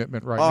future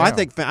commitment right now? I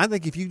think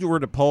if you were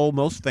to poll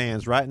most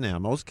fans right now,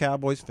 most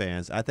Cowboys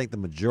fans, I think the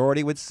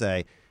majority would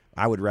say,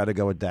 I would rather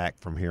go with Dak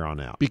from here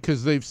on out.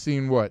 Because they've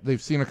seen what?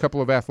 They've seen a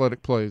couple of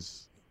athletic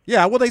plays.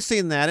 Yeah, well, they've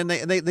seen that, and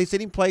they seen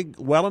him play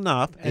well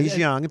enough. He's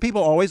young, and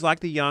people always like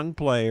the young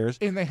players.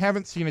 And they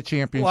haven't seen a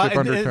championship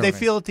under Tony. They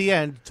feel at the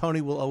end Tony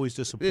will always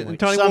disappoint.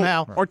 Tony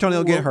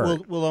will get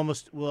hurt. Will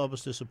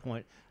almost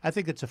disappoint. I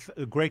think it's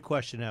a great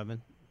question,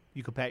 Evan.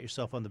 You can pat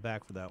yourself on the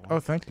back for that one. Oh,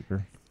 thank you,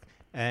 Barry.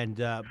 And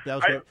that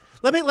was great.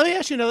 Let me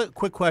ask you another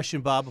quick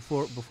question, Bob,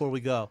 before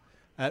we go.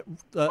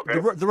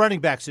 The running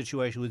back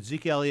situation with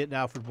Zeke Elliott and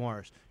Alfred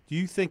Morris. Do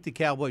you think the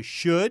Cowboys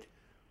should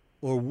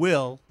or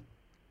will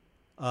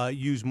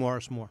use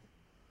Morris more?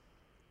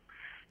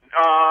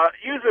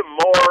 Use him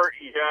more,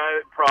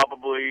 yeah,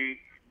 probably.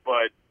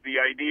 But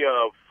the idea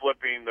of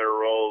flipping their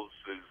roles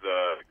is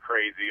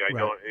crazy.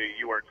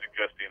 You weren't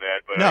suggesting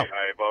that, but no.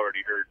 I've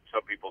already heard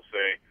some people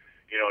say,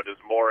 does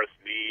Morris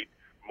need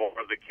more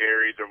of the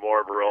carries or more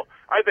of a role?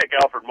 I think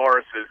Alfred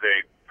Morris is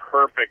a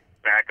perfect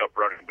backup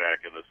running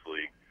back in this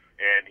league,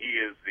 and he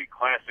is the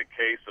classic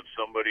case of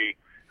somebody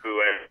who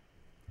has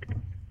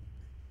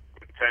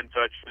 10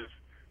 touches.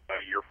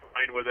 You're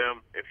fine with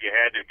him. If you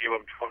had to give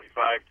him 25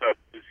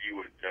 touches, you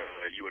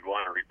would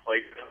want to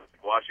replace him.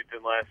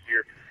 Washington last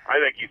year.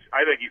 I think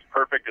he's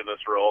perfect in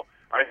this role.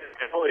 I think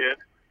Elliott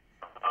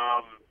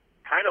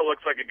kind of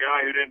looks like a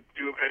guy who didn't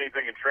do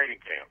anything in training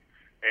camp,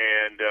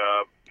 and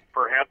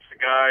perhaps a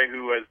guy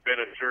who has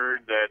been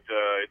assured that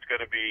it's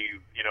going to be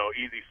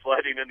easy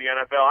sledding in the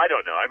NFL. I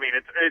don't know. I mean,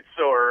 it's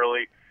so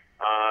early.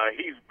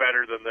 He's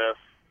better than this.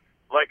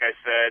 Like I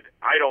said,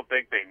 I don't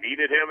think they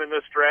needed him in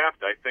this draft.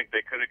 I think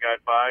they could have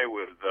got by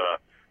with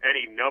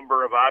any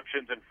number of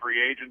options in free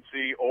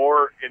agency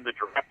or in the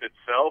draft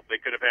itself. They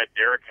could have had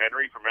Derrick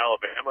Henry from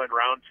Alabama in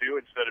round 2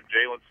 instead of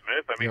Jalen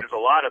Smith. I mean, There's a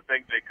lot of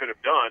things they could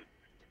have done.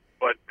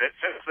 But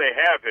since they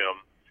have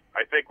him,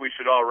 I think we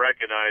should all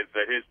recognize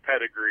that his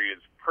pedigree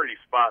is pretty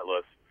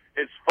spotless.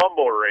 His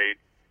fumble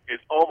rate is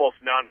almost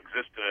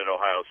non-existent at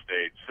Ohio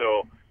State.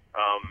 So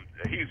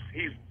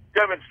he's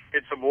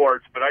demonstrated some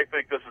warts, but I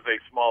think this is a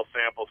small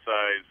sample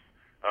size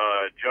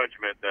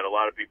judgment that a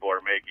lot of people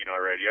are making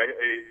already.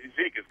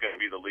 Zeke is going to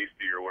be the least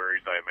of your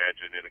worries, I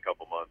imagine, in a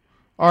couple months.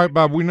 All right,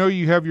 Bob, we know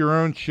you have your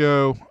own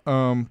show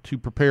to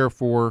prepare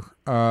for,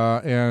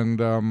 and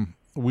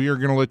we are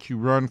going to let you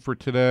run for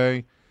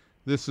today.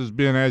 This has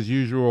been, as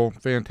usual,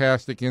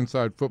 fantastic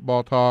inside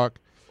football talk.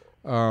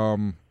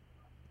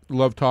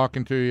 Love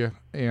talking to you,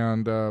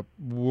 and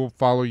we'll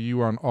follow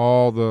you on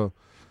all the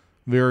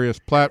various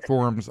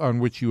platforms on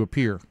which you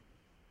appear.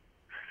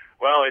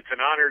 Well, it's an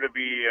honor to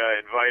be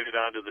invited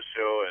onto the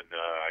show, and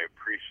I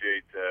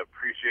appreciate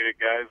it,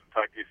 guys.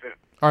 Talk to you soon.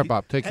 All right,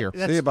 Bob, take care.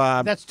 See you,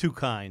 Bob. That's too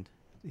kind.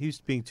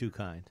 He's being too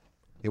kind.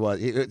 It was.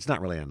 It's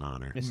not really an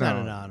honor. It's not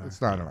an honor.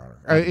 It's not an honor.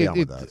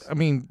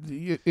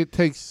 It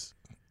takes.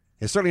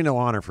 It's certainly no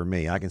honor for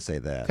me. I can say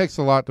that. Takes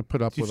a lot to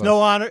put up with. It's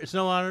no honor. It's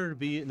no honor to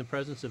be in the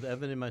presence of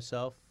Evan and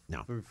myself.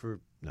 No. For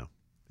No.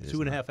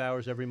 2.5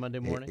 hours every Monday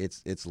morning.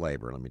 It's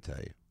labor. Let me tell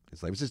you.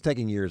 It's labor. It's just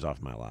taking years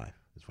off my life.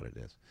 That's what it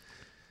is.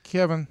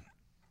 Kevin,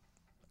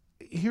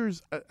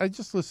 I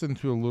just listened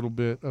to a little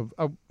bit of.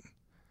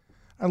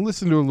 I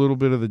listened to a little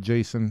bit of the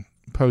Jason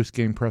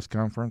post-game press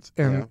conference,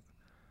 and. Yeah.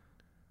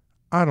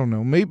 I don't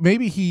know.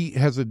 Maybe he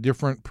has a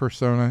different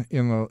persona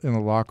in the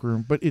locker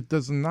room, but it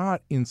does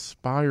not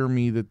inspire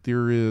me that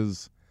there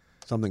is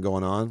something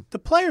going on. The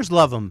players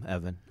love him,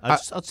 Evan.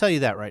 I'll tell you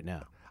that right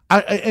now.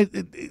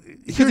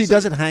 Because he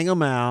doesn't hang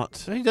them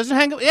out. He doesn't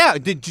hang them. Yeah.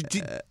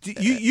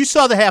 You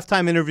saw the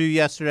halftime interview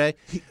yesterday?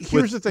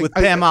 Here's the thing. With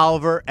Pam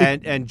Oliver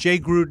and Jay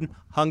Gruden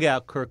hung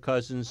out Kirk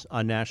Cousins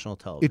on national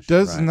television. It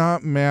does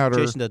not matter.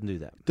 Jason doesn't do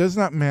that. It does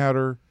not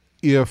matter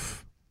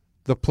if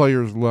the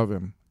players love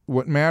him.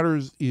 What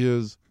matters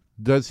is,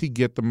 does he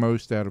get the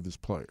most out of his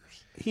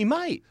players? He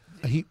might.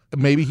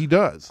 Maybe he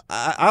does.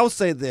 I will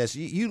say this: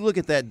 you look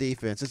at that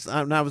defense.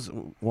 I was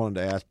wanting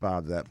to ask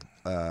Bob that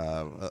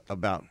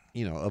about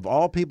of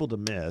all people to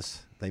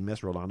miss, they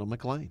miss Rolando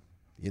McClain.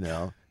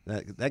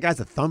 That guy's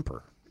a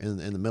thumper in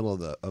the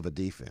middle of a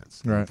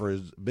defense. Right. And for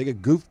as big a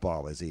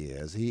goofball as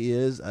he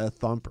is a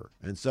thumper,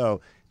 and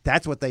so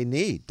that's what they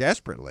need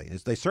desperately.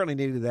 They certainly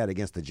needed that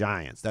against the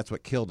Giants. That's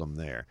what killed them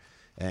there.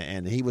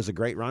 And he was a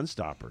great run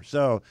stopper.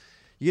 So,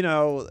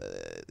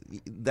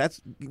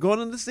 that's going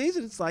into the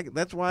season. It's like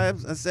that's why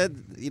I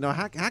said,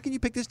 how can you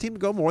pick this team to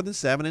go more than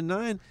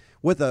 7-9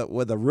 with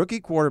a rookie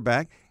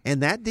quarterback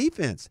and that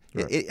defense?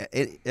 Right.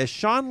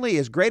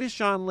 As great as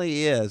Sean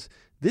Lee is,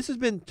 this has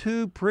been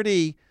two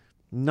pretty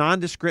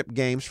nondescript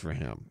games for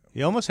him.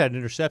 He almost had an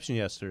interception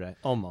yesterday,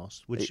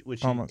 almost, which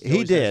almost.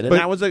 He did, and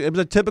it was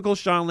a typical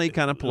Sean Lee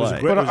kind of play.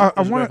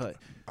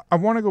 I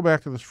want to go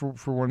back to this for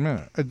 1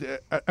 minute.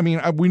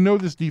 We know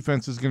this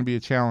defense is going to be a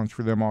challenge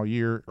for them all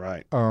year.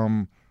 Right.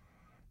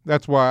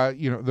 That's why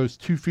those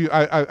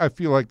I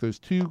feel like those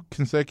two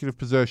consecutive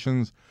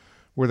possessions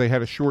where they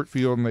had a short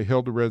field and they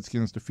held the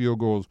Redskins to field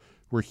goals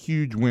were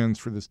huge wins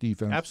for this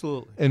defense.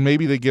 Absolutely. And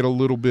maybe they get a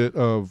little bit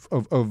of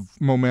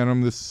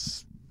momentum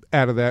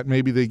out of that.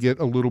 Maybe they get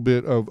a little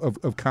bit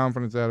of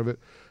confidence out of it.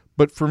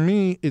 But for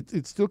me,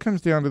 it still comes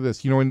down to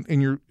this.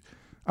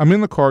 I'm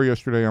in the car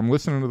yesterday. I'm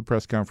listening to the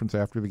press conference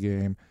after the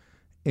game,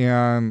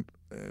 and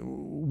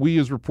we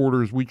as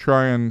reporters, we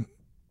try and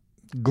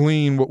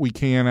glean what we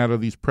can out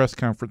of these press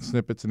conference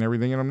snippets and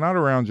everything. And I'm not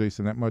around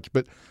Jason that much,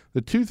 but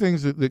the two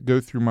things that go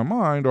through my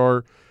mind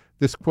are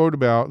this quote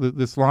about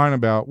this line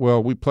about,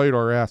 well, we played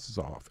our asses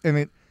off, and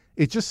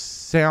it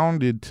just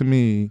sounded to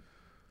me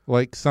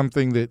like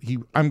something that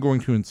I'm going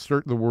to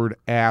insert the word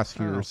ass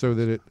here so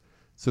that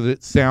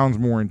it sounds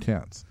more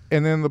intense.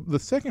 And then the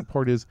second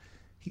part is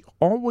he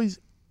always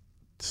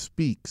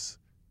speaks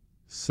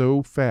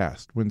so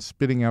fast when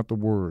spitting out the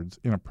words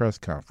in a press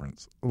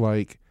conference,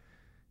 like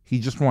he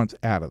just wants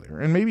out of there.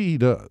 And maybe he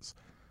does.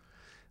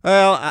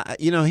 Well,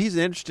 he's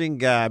an interesting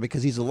guy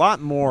because he's a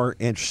lot more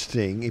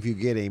interesting if you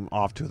get him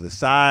off to the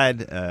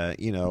side.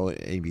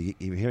 If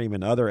you hear him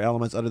in other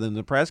elements other than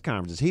the press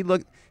conferences.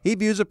 He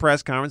views a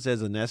press conference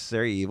as a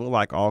necessary evil,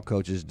 like all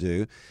coaches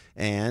do,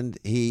 and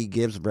he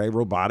gives very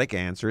robotic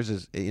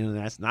answers.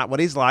 That's not what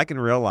he's like in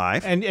real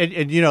life. And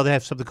they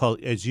have something called,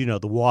 as you know,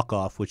 the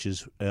walk-off, which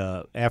is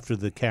after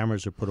the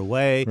cameras are put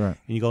away, right,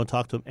 and you go and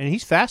talk to him. And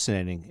he's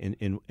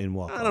fascinating in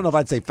walk-off. I don't know if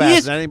I'd say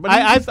fascinating, but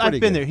I've pretty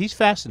been good. there. He's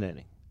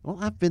fascinating. Well,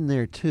 I've been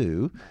there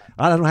too.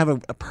 I don't have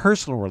a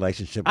personal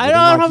relationship with him. I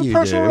don't like have you a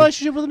personal do.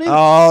 relationship with him either.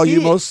 Oh, you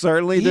most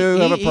certainly do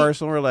have a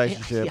personal he-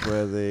 relationship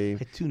with him.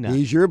 I do not.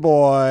 He's your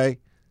boy.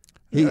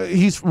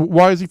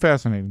 Why is he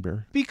fascinating,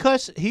 Barry?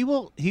 Because he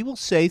will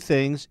say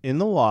things in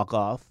the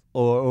walk-off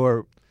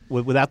or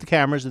without the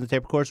cameras and the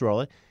tape recorders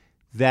rolling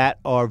that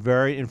are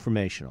very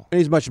informational. And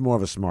he's much more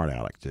of a smart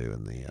aleck too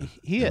in the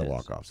is.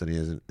 walk-offs than he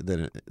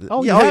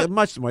is.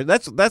 Much more.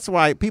 That's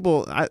why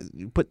people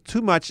put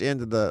too much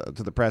into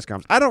the press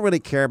conference. I don't really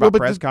care about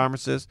press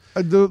conferences.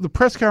 The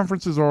press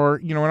conferences are,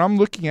 and I'm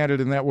looking at it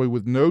in that way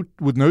with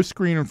no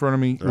screen in front of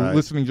me, Right.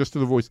 listening just to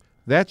the voice.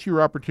 That's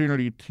your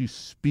opportunity to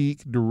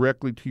speak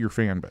directly to your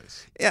fan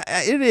base. Yeah,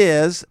 it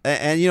is,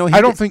 and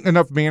I don't think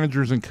enough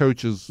managers and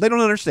coaches. They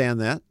don't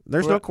understand that.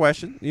 There's no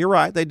question. You're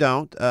right. They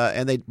don't,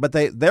 but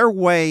they're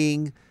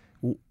weighing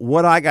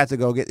what I got to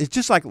go get. It's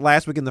just like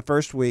last week in the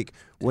first week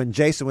when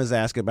Jason was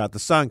asked about the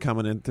sun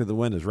coming in through the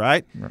windows,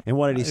 right? And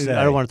what did he say?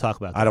 I don't want to talk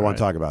about that. I don't want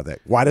to talk about that.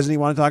 Why doesn't he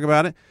want to talk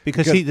about it?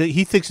 Because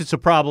he thinks it's a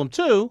problem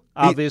too,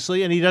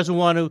 obviously, and he doesn't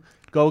want to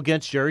go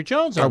against Jerry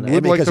Jones on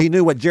that. Because he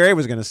knew what Jerry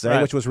was going to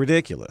say, which was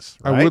ridiculous.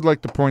 Right? I would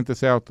like to point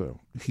this out, though.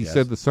 He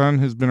said the sun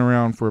has been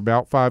around for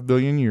about 5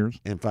 billion years.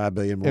 And 5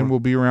 billion more. And will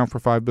be around for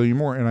 5 billion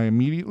more. And I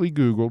immediately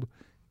Googled,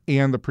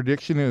 and the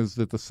prediction is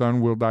that the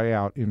sun will die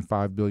out in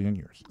 5 billion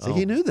years. See,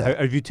 he knew that.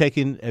 Have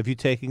you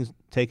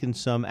taken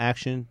some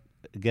action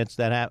against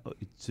that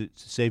to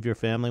save your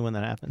family when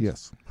that happens?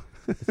 Yes.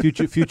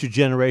 Future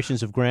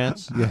generations of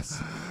Grants?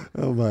 Yes.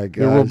 Oh, my God.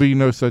 There will be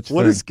no such thing.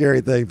 What a scary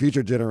thing,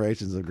 future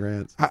generations of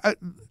Grants.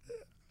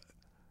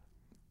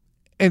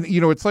 And,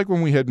 it's like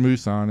when we had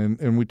Moose on,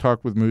 and we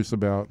talked with Moose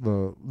about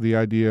the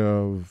idea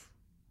of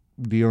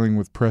dealing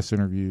with press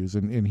interviews,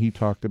 and he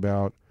talked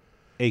about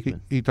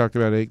Aikman. He talked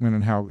about Aikman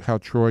and how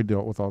Troy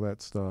dealt with all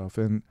that stuff.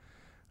 And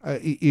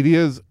it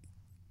is,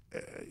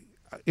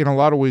 in a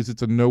lot of ways,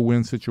 it's a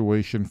no-win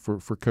situation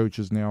for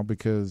coaches now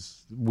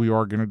because we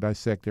are going to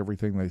dissect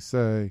everything they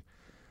say.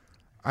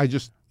 I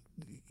just,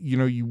 you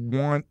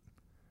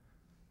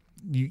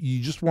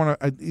just want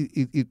to.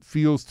 It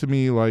feels to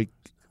me like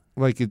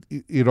it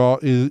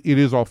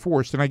is all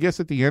forced, and I guess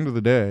at the end of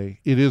the day,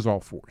 it is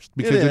all forced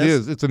because it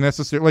is. It's a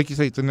necessary, like you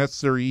say, it's a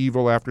necessary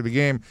evil after the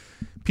game.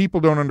 People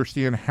don't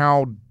understand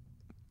how.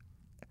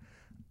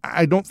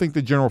 I don't think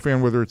the general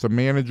fan, whether it's a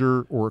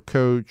manager or a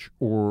coach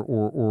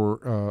or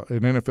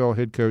an NFL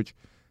head coach,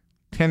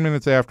 10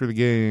 minutes after the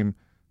game,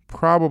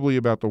 probably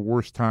about the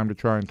worst time to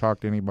try and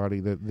talk to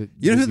anybody that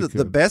you know who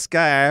the best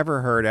guy I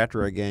ever heard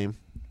after a game?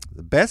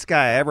 The best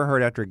guy I ever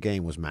heard after a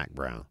game was Mac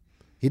Brown.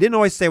 He didn't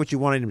always say what you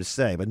wanted him to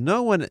say, but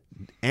no one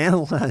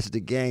analyzed the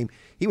game.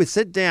 He would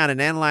sit down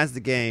and analyze the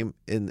game,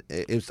 and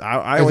as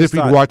if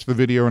he'd watched the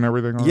video and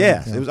everything.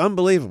 Yes, it was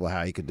unbelievable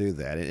how he could do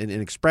that and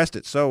expressed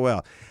it so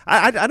well.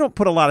 I don't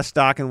put a lot of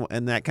stock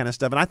in that kind of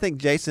stuff, and I think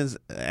Jason's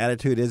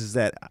attitude is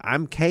that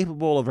I'm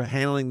capable of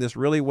handling this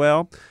really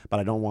well, but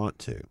I don't want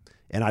to.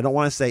 And I don't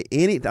want to say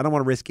I don't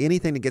want to risk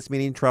anything that gets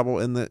me in trouble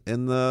in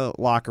the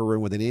locker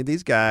room with any of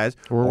these guys,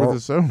 or with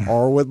his owner,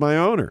 or with my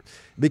owner,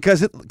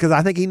 because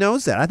I think he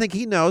knows that. I think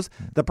he knows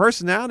the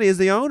personality is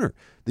the owner.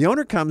 The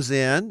owner comes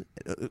in.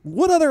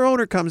 What other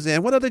owner comes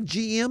in? What other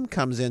GM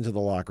comes into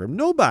the locker room?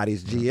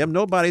 Nobody's GM,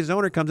 nobody's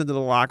owner comes into the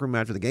locker room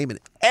after the game, and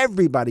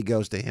everybody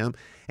goes to him,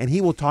 and he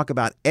will talk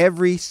about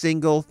every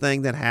single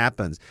thing that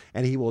happens,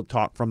 and he will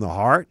talk from the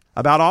heart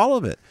about all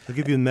of it. He'll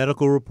give you a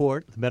medical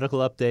report, medical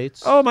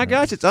updates. Oh my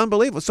gosh, it's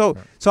unbelievable. So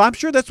I'm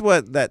sure that's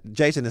what that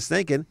Jason is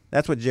thinking.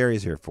 That's what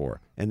Jerry's here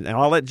for, and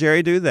I'll let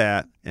Jerry do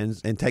that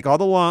and take all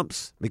the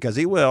lumps because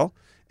he will.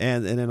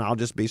 And then I'll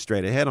just be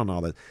straight ahead on all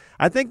that.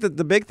 I think that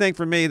the big thing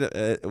for me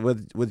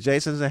with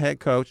Jason as a head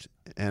coach,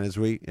 and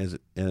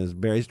as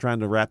Barry's trying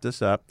to wrap this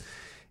up,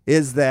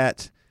 is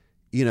that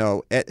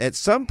at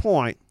some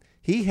point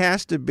he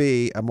has to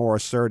be a more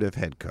assertive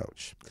head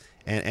coach.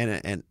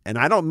 And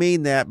I don't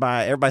mean that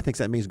by everybody thinks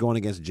that means going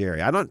against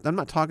Jerry. I'm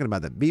not talking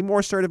about that. Be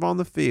more assertive on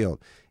the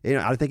field.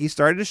 I think he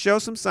started to show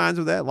some signs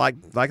of that,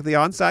 like the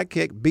onside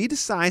kick. Be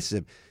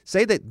decisive.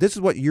 Say that this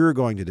is what you're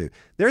going to do.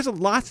 There's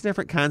lots of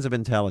different kinds of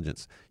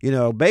intelligence.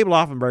 Babe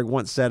Laufenberg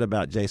once said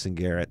about Jason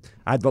Garrett,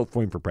 "I'd vote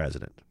for him for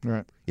president."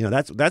 Right.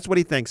 That's what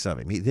he thinks of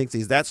him. He thinks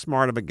he's that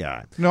smart of a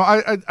guy. No,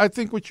 I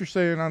think what you're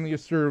saying on the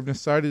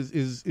assertiveness side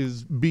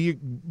is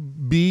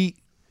be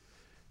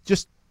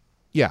just.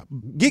 Yeah,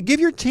 give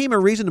your team a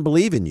reason to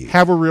believe in you.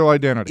 Have a real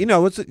identity.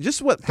 It's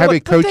just what have a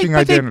coaching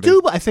identity. They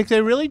do. I think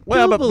they really do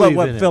believe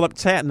in Philip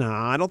Tanner? No,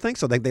 I don't think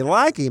so. They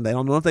like him. They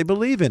don't know if they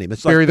believe in him.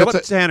 It's Barry, like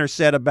Philip Tanner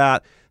said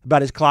about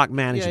his clock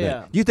management.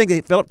 Yeah. Do you think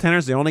that Philip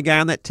Tanner's the only guy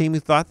on that team who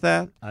thought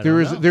that?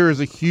 There is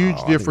a huge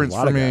difference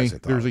for me.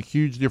 There's a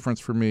huge difference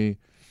for me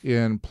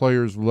in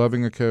players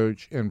loving a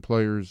coach and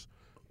players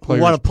who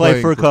want to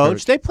play for a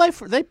coach. They play.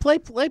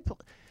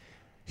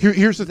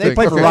 Here's the thing. They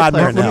play for Rod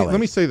Marinelli. Let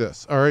me say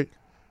this. All right.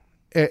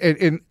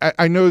 And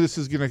I know this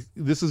is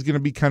gonna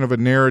be kind of a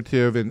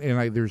narrative, and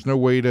there's no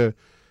way to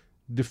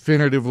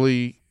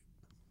definitively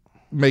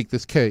make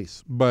this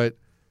case, but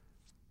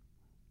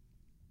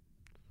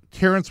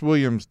Terrence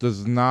Williams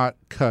does not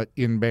cut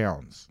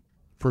inbounds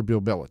for Bill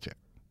Belichick.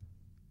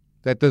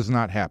 That does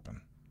not happen.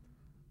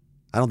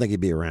 I don't think he'd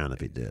be around if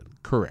he did.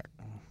 Correct.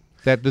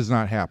 That does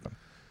not happen.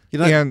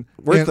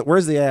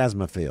 Where's the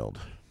asthma field?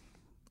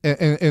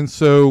 And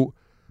so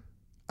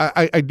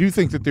I do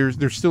think that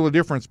there's still a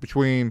difference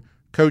between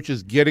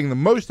coaches getting the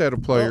most out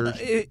of players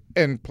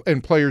and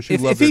players who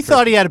love. If he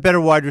thought he had a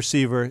better wide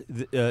receiver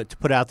to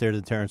put out there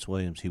than Terrence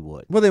Williams, he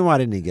would. Well, then why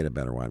didn't he get a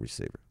better wide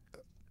receiver?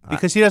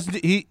 Because he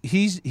doesn't.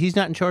 He's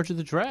not in charge of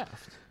the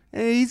draft.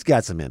 He's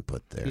got some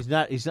input there. He's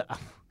not.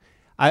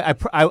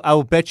 I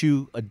will bet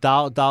you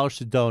 $1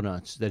 to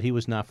donuts that he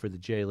was not for the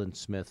Jalen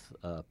Smith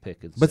pick.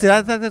 But see,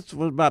 I thought that's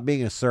about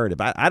being assertive.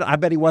 I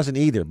bet he wasn't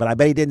either, but I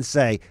bet he didn't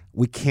say,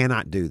 we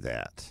cannot do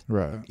that.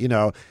 Right. You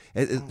know,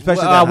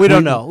 especially we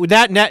don't know.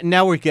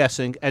 Now we're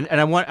guessing, and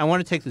I want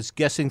to take this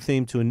guessing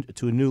theme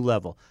to a new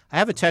level. I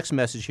have a text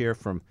message here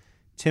from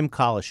Tim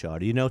Collishaw.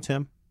 Do you know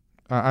Tim?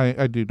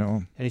 I do know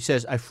him. And he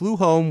says, I flew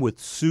home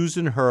with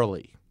Susan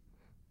Hurley.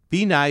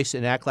 Be nice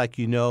and act like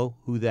you know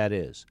who that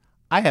is.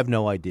 I have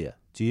no idea.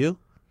 Do you?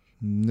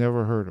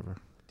 Never heard of her.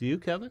 Do you,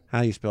 Kevin? How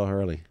do you spell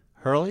Hurley?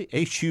 Hurley,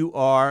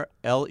 Hurley.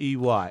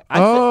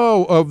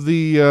 Of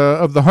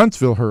the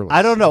Huntsville Hurley.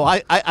 I don't know.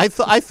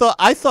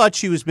 I thought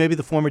she was maybe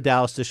the former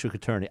Dallas district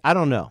attorney. I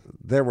don't know.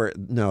 That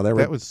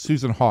was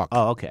Susan Hawk.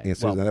 Oh, okay. Yeah,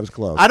 Susan, that was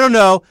close. I don't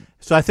know.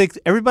 So I think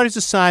everybody's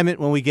assignment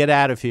when we get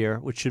out of here,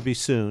 which should be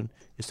soon,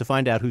 is to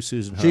find out who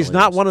Susan Hurley is. She's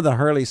not one of the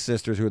Hurley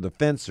sisters who are the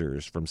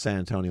fencers from San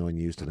Antonio and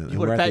Houston. You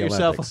want to pat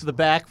yourself on the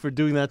back for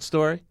doing that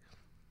story?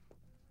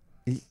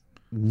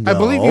 No. I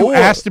believe you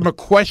asked him a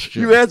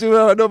question. You asked me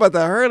what I know about the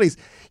Hurleys.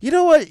 You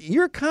know what?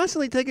 You're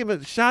constantly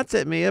taking shots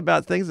at me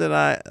about things that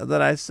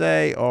I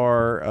say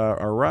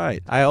are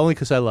right. Only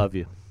because I love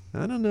you.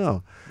 I don't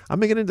know. I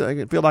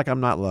feel like I'm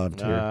not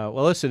loved here.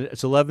 Well, listen,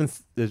 it's 11.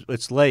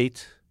 It's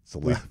late. It's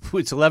 11.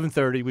 It's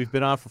 11:30. We've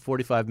been on for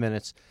 45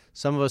 minutes.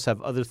 Some of us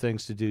have other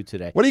things to do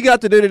today. What do you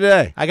got to do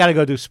today? I got to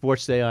go do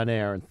Sports Day on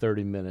air in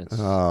 30 minutes.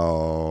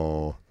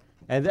 Oh.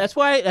 And that's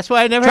why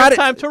I never had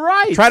time to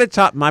write. Try to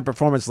top my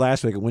performance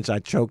last week in which I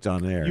choked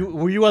on air.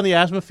 Were you on the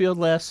asthma field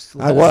last?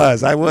 I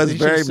was They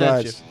very should've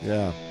sent much. you.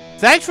 Yeah.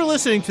 Thanks for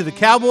listening to the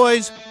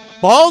Cowboys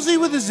Ballsy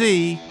with a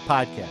Z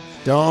podcast.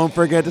 Don't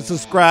forget to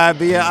subscribe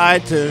via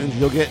iTunes.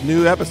 You'll get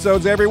new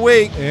episodes every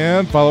week.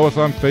 And follow us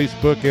on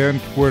Facebook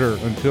and Twitter.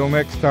 Until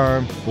next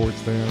time, sports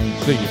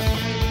fans, see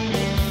you.